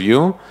point of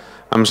view,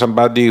 I'm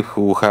somebody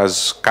who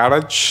has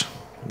courage,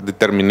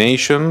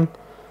 determination,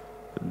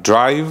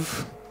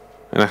 drive,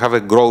 and I have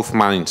a growth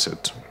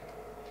mindset.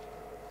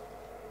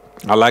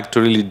 I like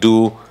to really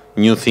do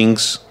new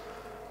things,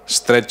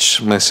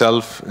 stretch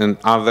myself and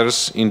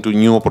others into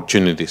new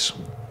opportunities.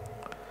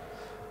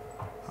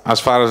 As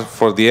far as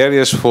for the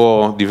areas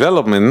for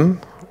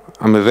development,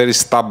 I'm a very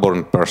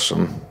stubborn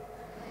person.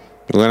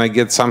 When I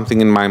get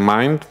something in my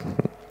mind,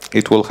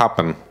 it will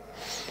happen.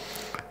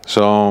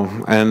 So,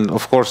 and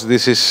of course,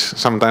 this is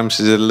sometimes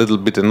is a little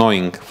bit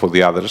annoying for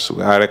the others,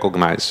 I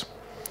recognize.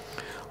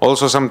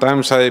 Also,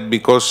 sometimes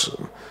because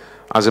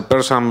as a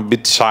person I'm a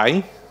bit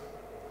shy,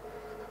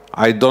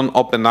 I don't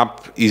open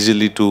up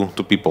easily to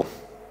people.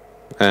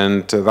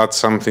 And that's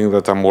something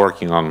that I'm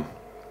working on.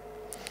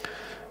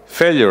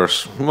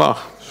 Failures,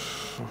 well,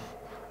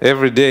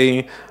 every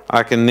day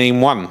I can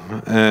name one,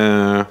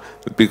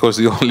 because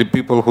the only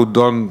people who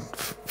don't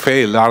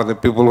fail are the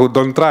people who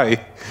don't try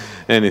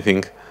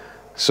anything.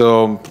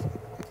 So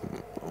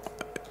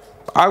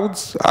I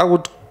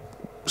would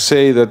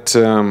say that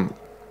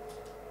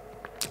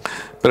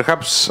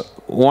perhaps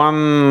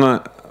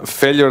one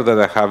failure that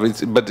I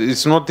have, but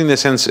it's not in a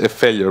sense a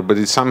failure, but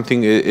it's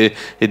something,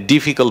 a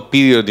difficult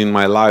period in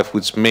my life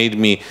which made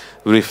me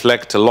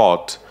reflect a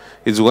lot,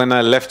 is when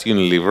I left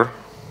Unilever,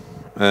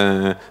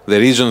 the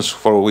reasons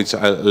for which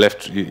I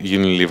left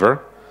Unilever,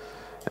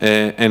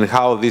 and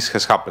how this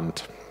has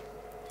happened.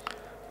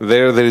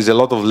 There is a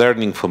lot of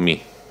learning for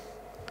me,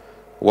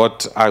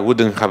 what I would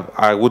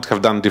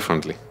have done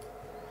differently.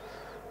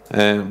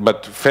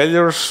 But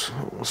failures,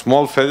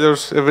 small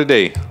failures every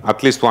day,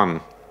 at least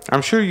one.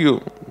 I'm sure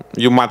you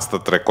match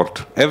that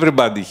record.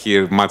 Everybody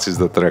here matches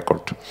that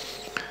record.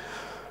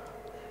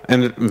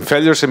 And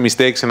failures and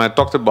mistakes, and I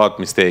talked about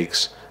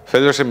mistakes.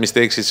 Failures and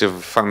mistakes is a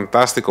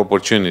fantastic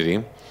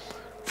opportunity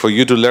for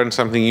you to learn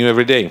something new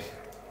every day.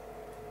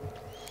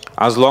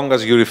 As long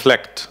as you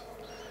reflect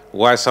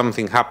why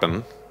something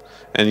happened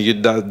and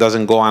it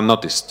doesn't go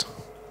unnoticed.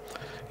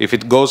 If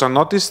it goes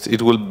unnoticed,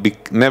 it will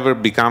never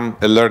become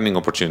a learning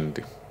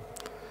opportunity.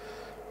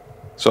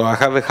 So I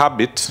have a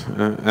habit,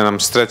 and I'm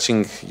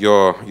stretching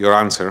your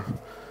answer.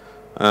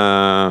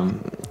 I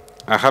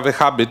have a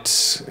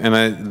habit, and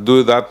I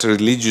do that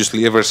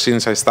religiously ever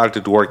since I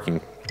started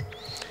working.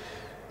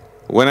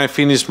 When I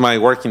finish my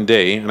working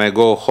day and I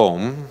go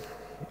home,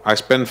 I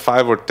spend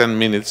 5 or 10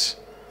 minutes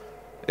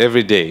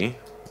every day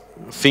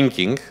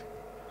thinking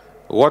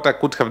what I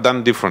could have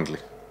done differently.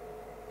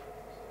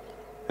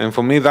 And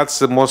for me, that's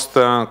the most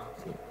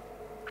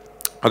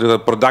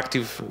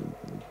productive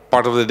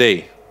part of the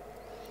day,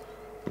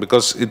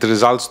 because it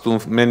results to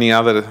many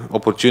other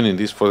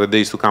opportunities for the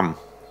days to come.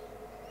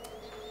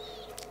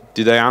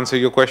 Did I answer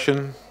your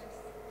question?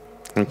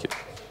 Thank you.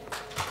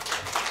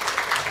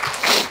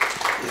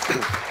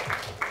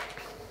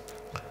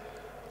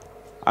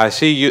 I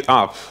see you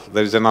up.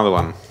 There is another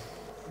one.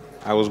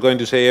 I was going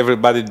to say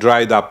everybody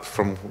dried up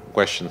from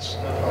questions.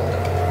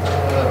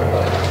 Hello,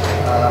 everybody.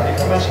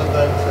 You mentioned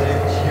that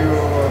you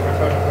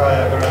prefer to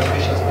hire very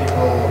ambitious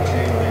people to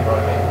Unilever.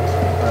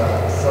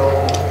 So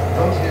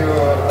don't you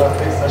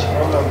face such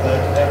problem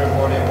that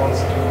everybody wants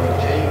to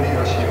gain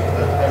leadership,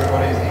 that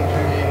everybody is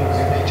intriguing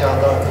with each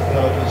other in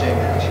order to gain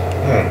leadership?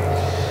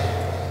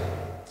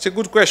 It's a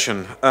good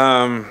question.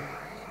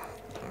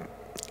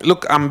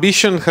 Look,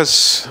 ambition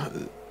has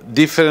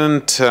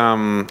different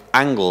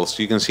angles.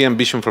 You can see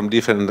ambition from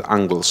different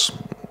angles.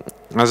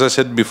 As I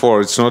said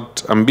before,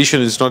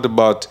 ambition is not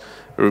about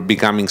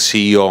becoming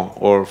CEO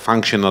or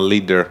functional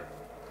leader.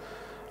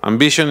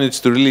 Ambition is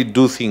to really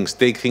do things,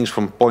 take things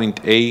from point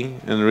A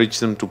and reach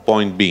them to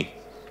point B.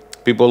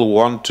 People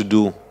want to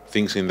do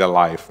things in their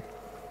life.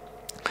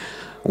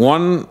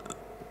 One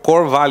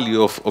core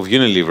value of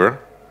Unilever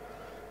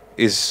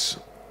is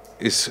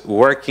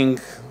working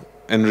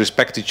and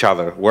respect each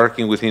other,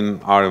 working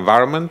within our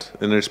environment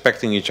and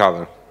respecting each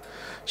other.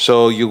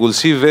 So you will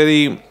see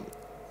very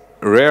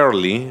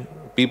rarely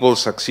people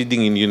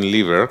succeeding in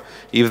Unilever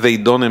if they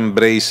don't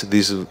embrace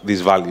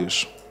these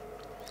values.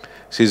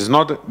 So it's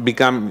not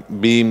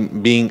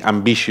being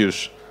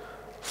ambitious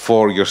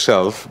for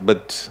yourself,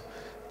 but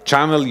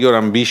channel your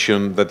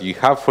ambition that you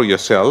have for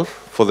yourself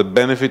for the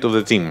benefit of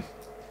the team.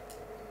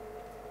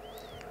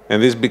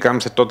 And this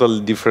becomes a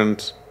totally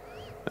different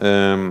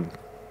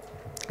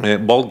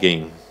ball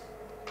game.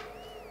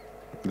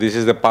 This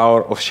is the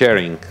power of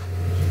sharing. So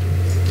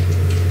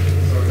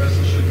a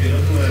person should be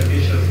not only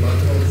ambitious, but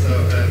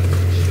also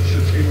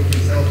should feel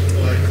himself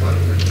like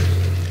partner.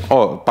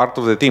 Oh, part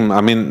of the team.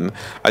 I mean,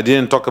 I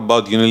didn't talk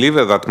about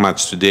Unilever that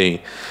much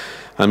today.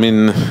 I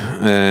mean,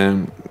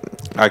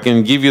 I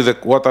can give you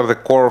what are the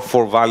core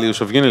 4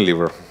 values of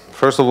Unilever.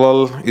 First of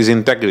all is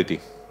integrity.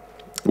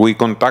 We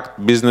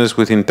conduct business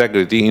with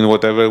integrity in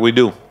whatever we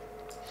do.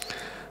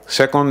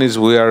 Second is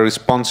we are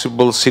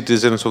responsible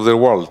citizens of the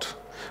world.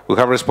 We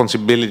have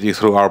responsibility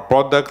through our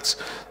products,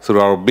 through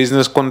our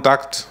business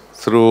contact,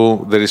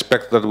 through the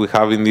respect that we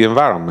have in the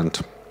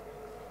environment.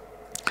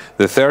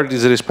 The third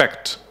is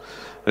respect.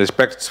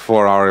 Respect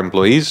for our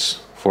employees,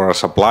 for our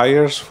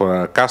suppliers, for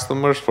our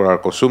customers, for our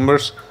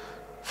consumers,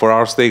 for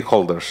our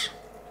stakeholders.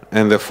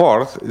 And the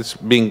fourth is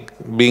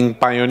being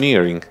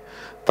pioneering,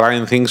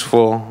 trying things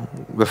for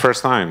the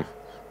first time,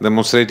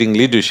 demonstrating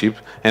leadership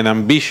and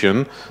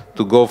ambition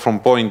to go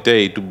from point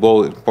A to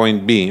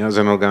point B as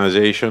an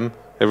organization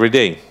every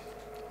day.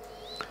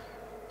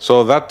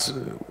 So that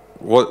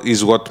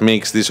is what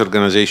makes this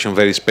organization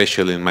very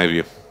special in my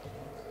view.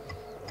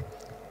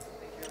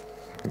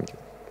 Thank you.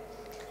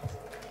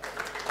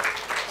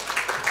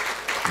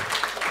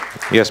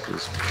 Yes,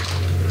 please.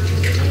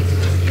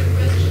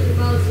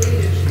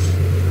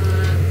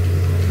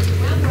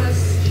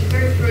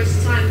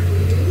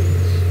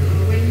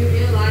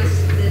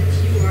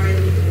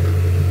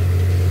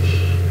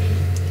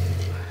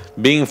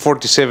 Being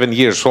 47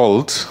 years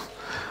old,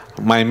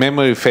 my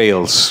memory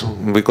fails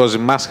because it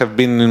must have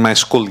been in my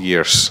school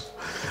years,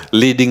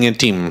 leading a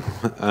team.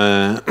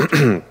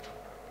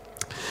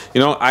 You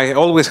know, I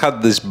always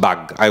had this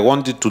bug. I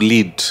wanted to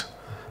lead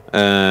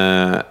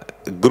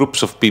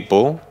groups of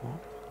people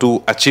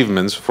to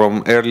achievements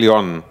from early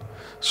on.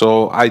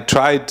 So I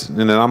tried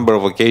in a number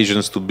of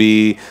occasions to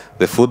be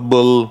the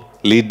football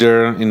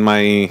leader in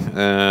my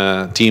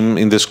team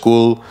in the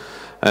school.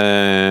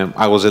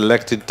 I was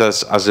elected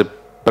as a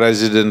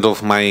president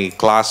of my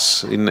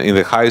class in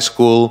the high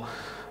school.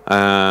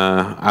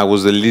 I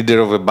was the leader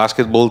of a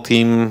basketball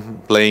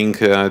team playing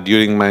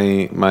during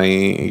my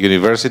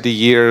university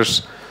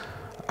years.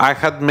 I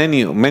had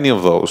many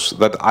of those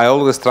that I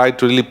always tried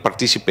to really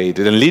participate.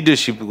 And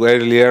leadership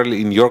very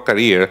early in your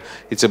career,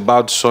 it's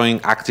about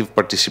showing active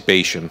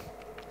participation.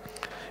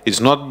 It's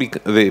not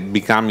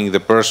becoming the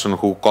person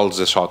who calls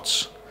the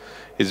shots.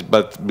 It's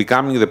but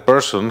becoming the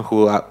person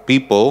who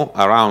people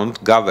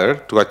around gather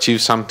to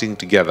achieve something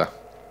together.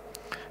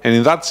 And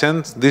in that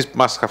sense, this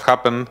must have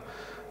happened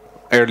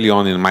early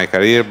on in my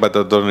career, but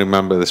I don't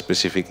remember the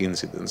specific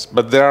incidents.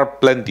 But there are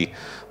plenty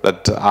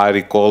that I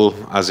recall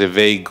as a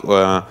vague,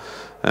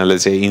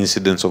 let's say,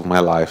 incidents of my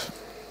life.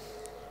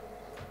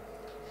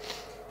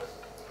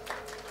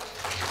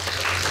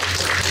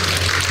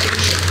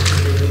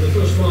 The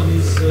first one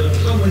is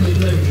how many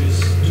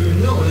languages do you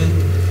know? And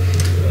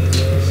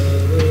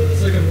the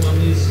second one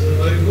is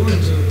are you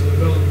going to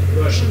learn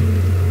Russian?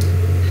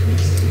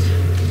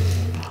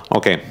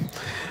 Okay.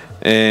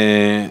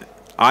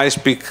 I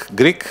speak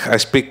Greek, I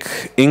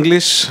speak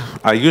English,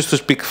 I used to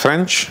speak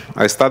French.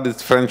 I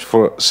studied French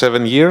for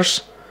 7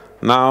 years.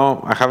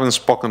 Now I haven't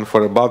spoken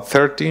for about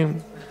 30.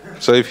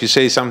 So if you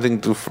say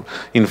something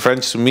in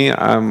French to me,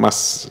 I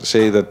must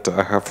say that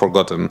I have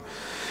forgotten.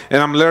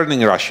 And I'm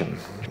learning Russian.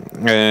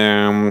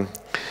 And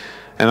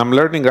I'm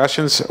learning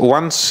Russian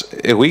once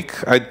a week.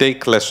 I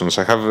take lessons.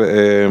 I have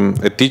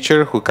a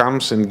teacher who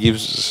comes and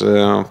gives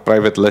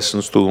private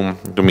lessons to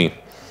me.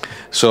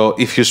 So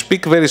if you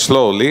speak very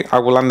slowly, I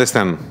will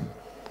understand.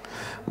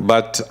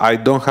 But I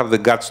don't have the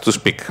guts to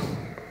speak.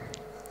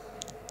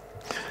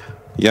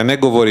 Я не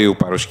говорю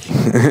по-русски.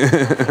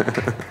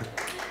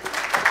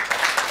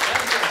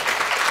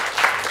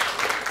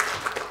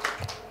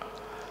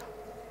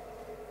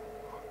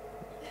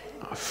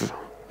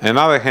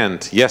 Another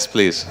hand. Yes,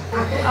 please.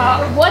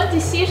 What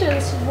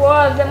decisions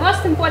were the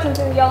most important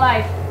in your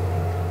life?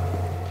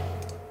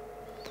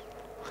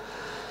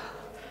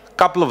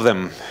 Couple of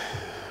them.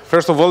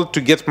 First of all, to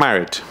get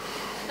married.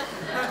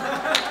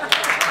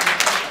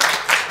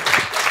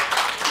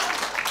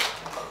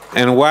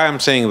 And why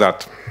I'm saying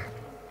that?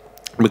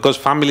 Because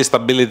family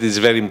stability is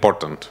very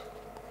important.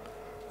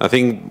 I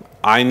think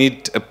I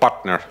need a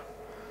partner,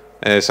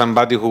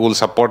 somebody who will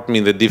support me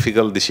in the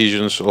difficult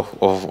decisions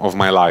of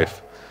my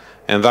life.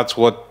 And that's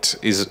what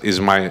is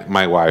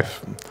my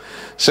wife.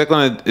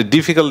 Second, a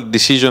difficult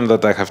decision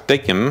that I have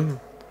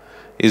taken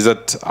is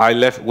that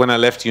when I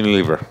left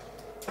Unilever.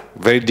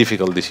 Very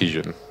difficult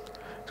decision.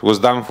 It was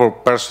done for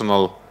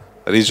personal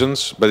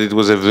reasons, but it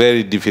was a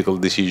very difficult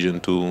decision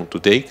to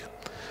take.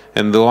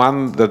 And the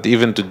one that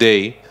even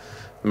today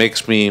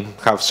makes me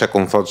have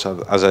second thoughts,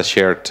 as I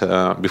shared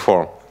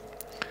before.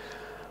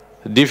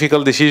 The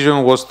difficult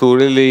decision was to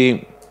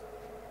really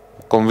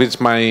convince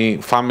my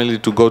family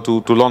to go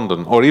to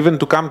London, or even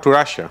to come to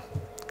Russia.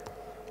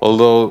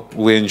 Although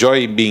we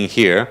enjoy being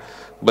here,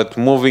 but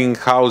moving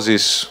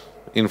houses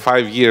in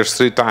 5 years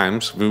 3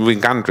 times,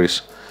 moving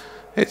countries,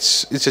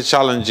 it's a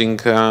challenging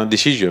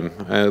decision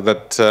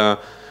that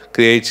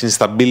creates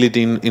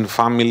instability in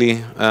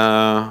family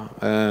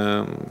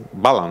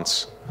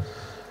balance.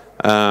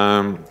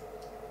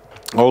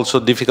 Also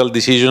difficult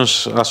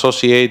decisions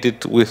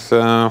associated with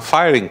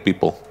firing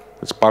people.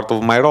 It's part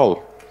of my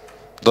role.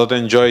 Don't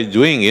enjoy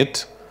doing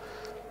it,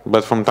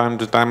 but from time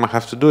to time I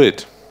have to do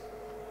it.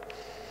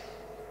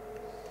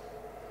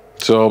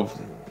 So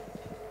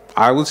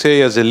I would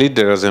say as a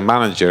leader, as a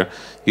manager,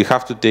 you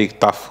have to take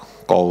tough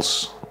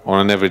calls on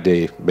an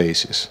everyday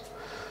basis.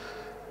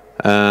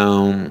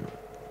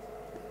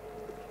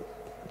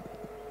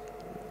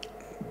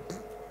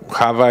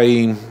 Have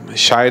I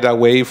shied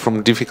away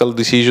from difficult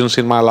decisions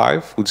in my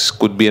life, which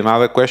could be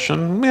another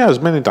question? Yes,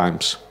 many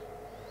times.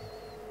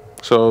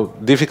 So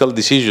difficult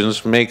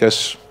decisions make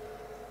us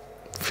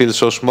feel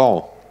so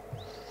small.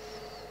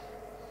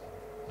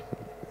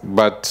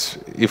 But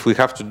if we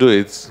have to do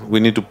it, we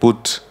need to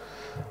put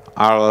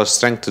our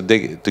strength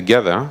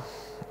together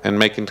and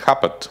make it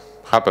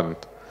happen.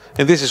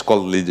 And this is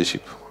called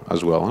leadership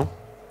as well. Huh?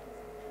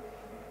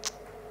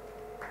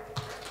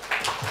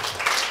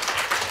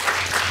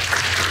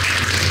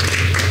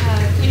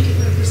 Thank you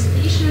for the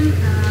presentation.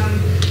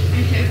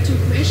 I have two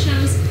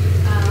questions.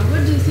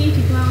 What do you think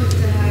about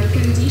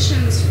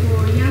conditions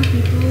for young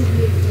people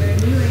with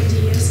new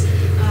ideas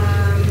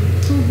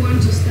who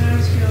want to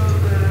start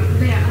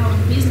their own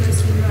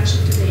business in Russia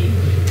today?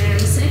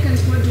 And second,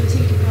 what do you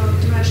think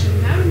about the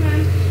Russian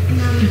government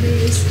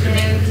nowadays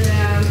and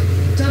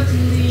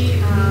totally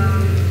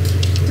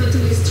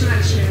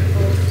structure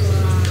of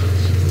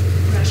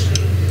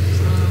Russian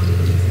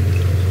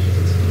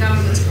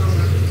governance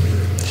power?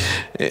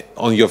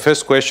 On your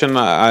first question,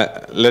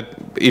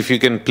 if you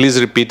can please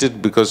repeat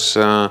it, because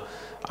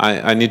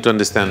I need to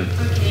understand.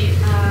 Okay.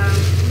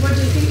 What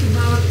do you think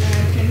about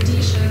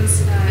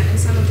conditions and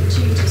some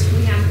opportunities for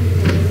young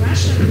people in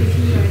Russia with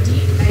new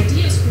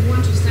ideas who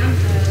want to start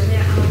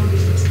their own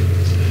business?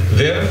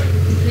 Their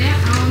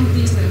own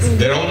business.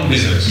 Their own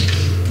business.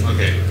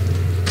 Okay.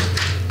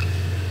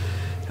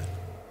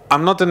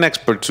 I'm not an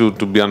expert, to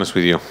be honest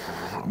with you,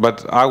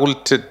 but I will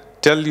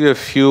tell you a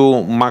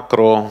few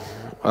macro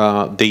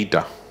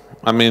data.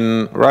 I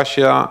mean,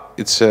 Russia,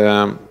 it's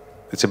a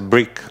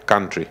BRIC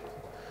country.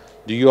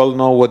 Do you all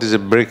know what is a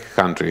BRIC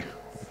country?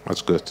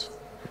 That's good.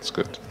 That's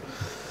good.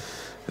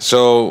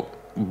 So,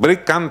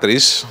 BRIC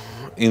countries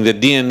in the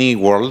D&E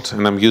world,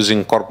 and I'm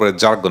using corporate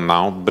jargon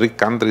now, BRIC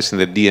countries in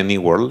the D&E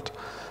world,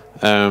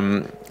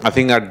 I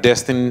think are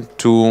destined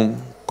to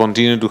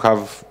continue to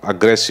have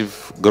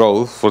aggressive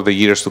growth for the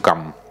years to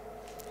come.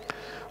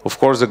 Of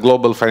course, the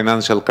global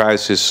financial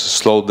crisis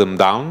slowed them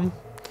down,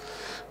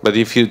 but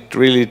if you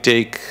really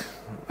take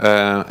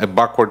a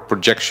backward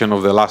projection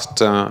of the last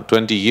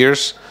 20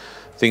 years,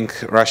 I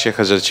think Russia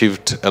has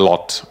achieved a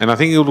lot. And I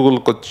think it will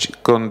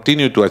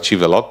continue to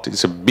achieve a lot.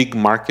 It's a big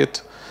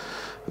market.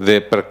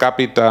 The per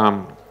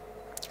capita,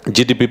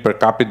 GDP per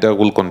capita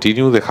will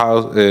continue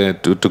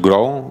to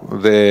grow.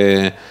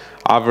 The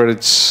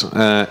average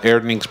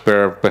earnings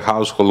per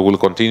household will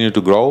continue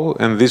to grow,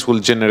 and this will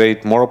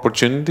generate more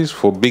opportunities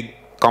for big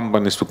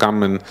companies to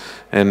come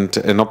and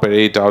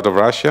operate out of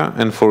Russia,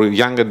 and for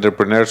young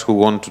entrepreneurs who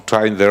want to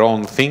try their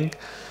own thing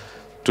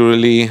to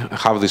really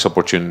have these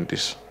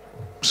opportunities.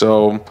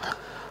 So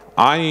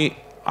I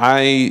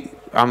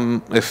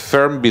am a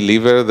firm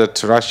believer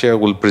that Russia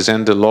will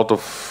present a lot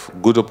of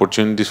good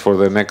opportunities for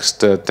the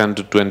next 10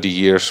 to 20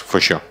 years for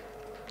sure.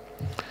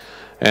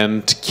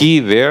 And key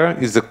there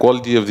is the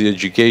quality of the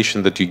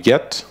education that you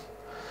get,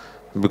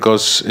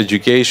 because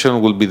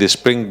education will be the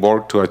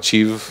springboard to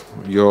achieve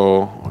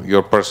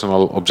your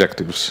personal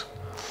objectives.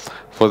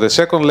 For the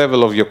second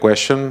level of your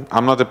question,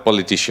 I'm not a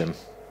politician.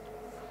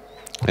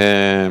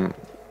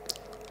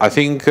 I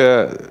think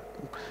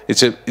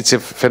it's a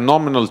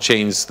phenomenal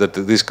change that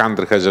this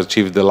country has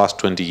achieved the last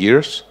 20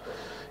 years.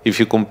 If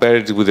you compare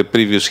it with the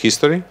previous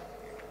history,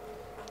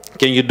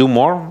 can you do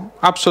more?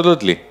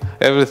 Absolutely.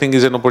 Everything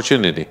is an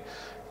opportunity.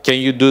 Can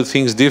you do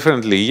things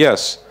differently?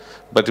 Yes.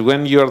 But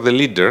when you are the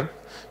leader,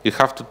 you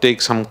have to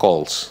take some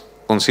calls,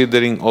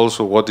 considering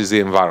also what is the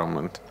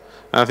environment.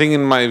 And I think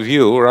in my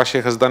view,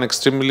 Russia has done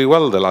extremely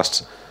well the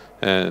last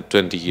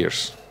 20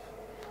 years,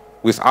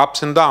 with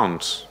ups and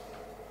downs.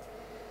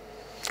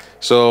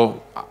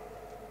 So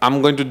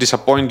I'm going to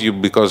disappoint you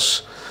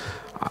because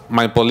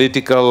my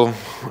political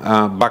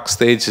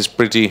backstage is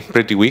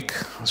pretty weak.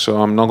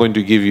 So I'm not going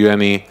to give you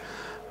any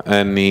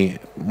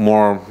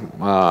more,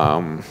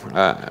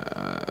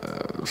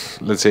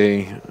 let's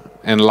say,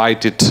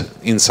 enlightened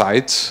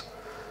insights.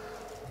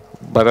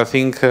 But I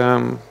think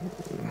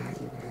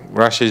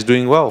Russia is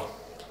doing well.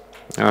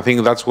 And I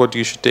think that's what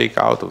you should take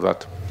out of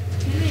that.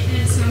 Can I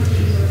add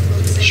something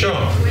for the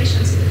second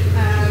questions?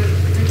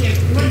 Okay,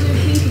 what do you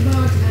think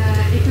about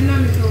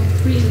economical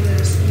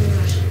prisoners in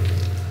Russia?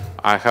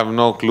 I have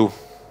no clue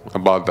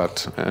about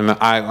that. And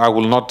I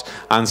will not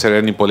answer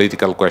any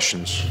political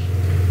questions.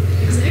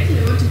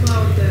 Exactly. What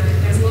about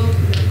Kozlov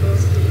and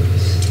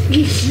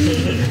Kosky?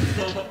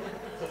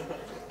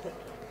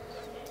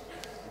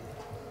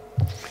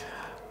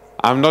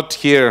 I'm not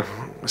here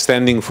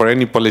standing for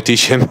any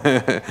politician.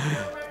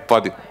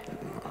 No,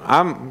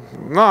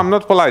 I'm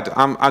not polite.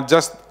 I'm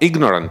just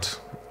ignorant.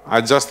 I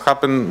just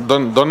don't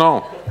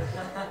know.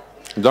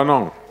 Don't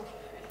know.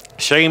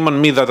 Shame on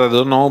me that I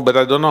don't know, but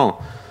I don't know.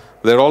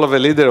 The role of a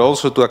leader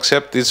also to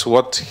accept is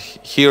what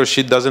he or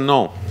she doesn't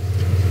know.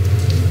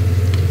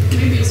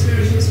 Maybe it's a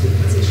very useful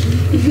position.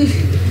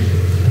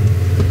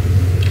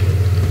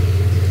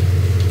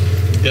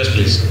 Yes,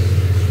 please.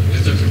 You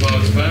talked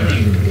about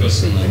firing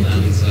personnel and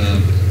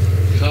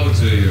how would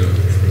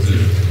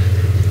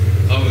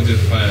you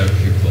fire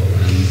people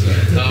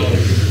and how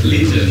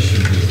leaders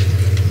should do?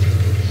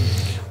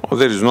 Well,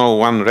 there is no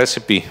one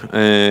recipe.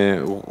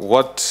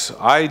 What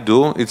I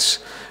do is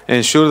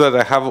ensure that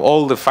I have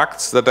all the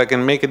facts that I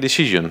can make a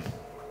decision.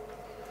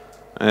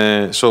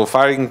 So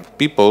firing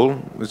people,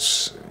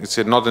 it's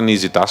not an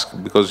easy task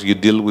because you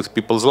deal with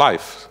people's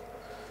life.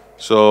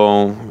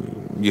 So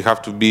you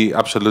have to be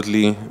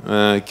absolutely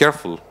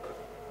careful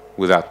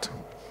with that.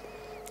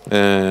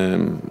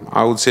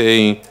 I would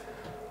say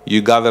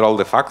you gather all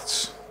the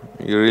facts.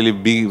 You really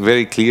be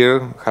very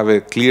clear, have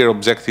a clear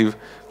objective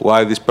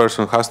why this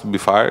person has to be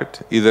fired,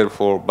 either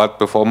for bad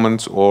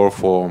performance or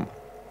for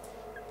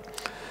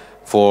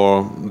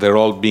the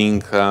role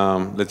being,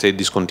 let's say,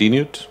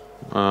 discontinued,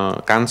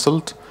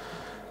 cancelled.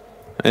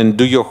 And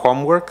do your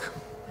homework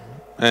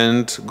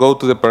and go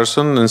to the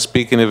person and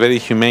speak in a very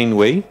humane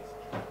way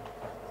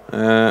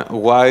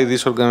why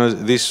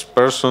this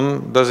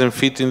person doesn't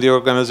fit in the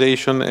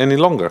organization any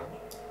longer.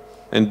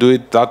 And do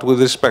it that with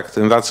respect.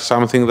 And that's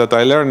something that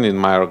I learned in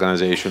my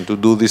organization, to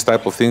do these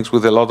type of things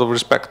with a lot of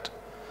respect.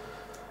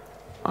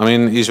 I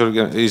mean, is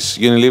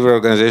Unilever an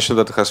organization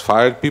that has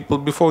fired people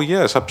before?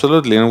 Yes,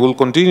 absolutely, and will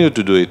continue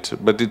to do it.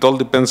 But it all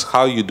depends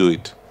how you do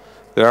it.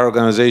 There are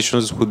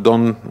organizations who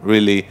don't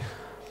really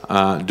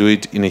do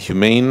it in a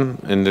humane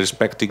and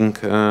respecting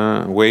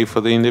way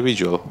for the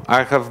individual.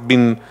 I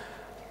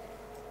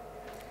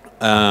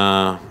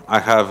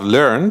have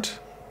learned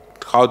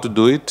how to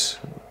do it,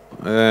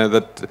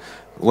 that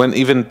when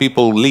even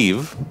people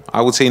leave,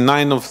 I would say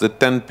 9 of the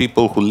 10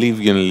 people who leave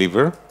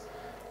Unilever,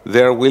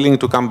 they are willing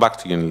to come back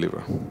to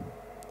Unilever.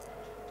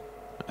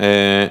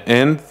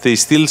 And they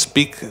still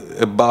speak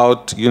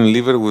about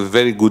Unilever with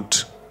very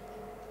good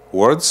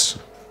words,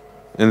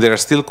 and they are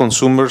still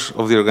consumers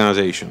of the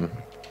organization.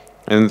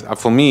 And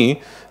for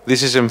me,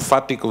 this is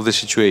emphatic of the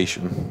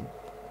situation.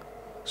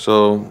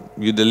 So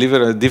you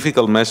deliver a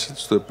difficult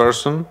message to a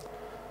person,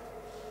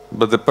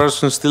 but the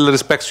person still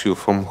respects you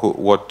from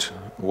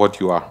what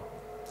you are.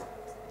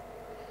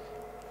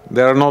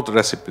 There are not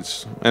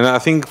recipes. And I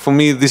think for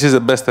me, this is the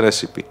best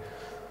recipe.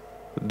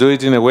 Do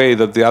it in a way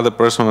that the other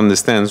person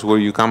understands where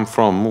you come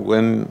from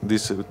when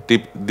this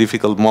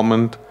difficult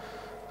moment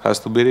has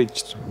to be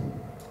reached.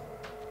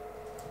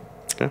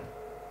 Okay?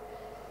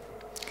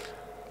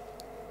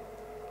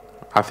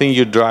 I think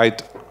you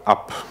dried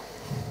up.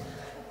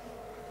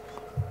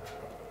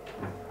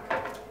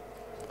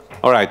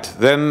 All right,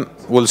 then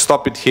we'll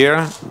stop it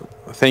here.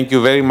 Thank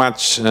you very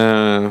much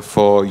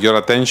for your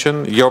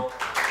attention, your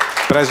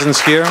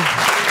presence here,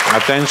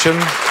 attention,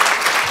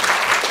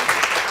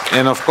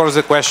 and of course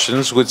the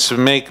questions which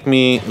make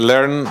me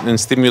learn and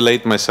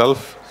stimulate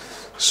myself,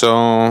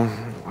 so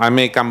I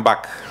may come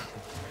back.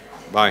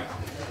 Bye.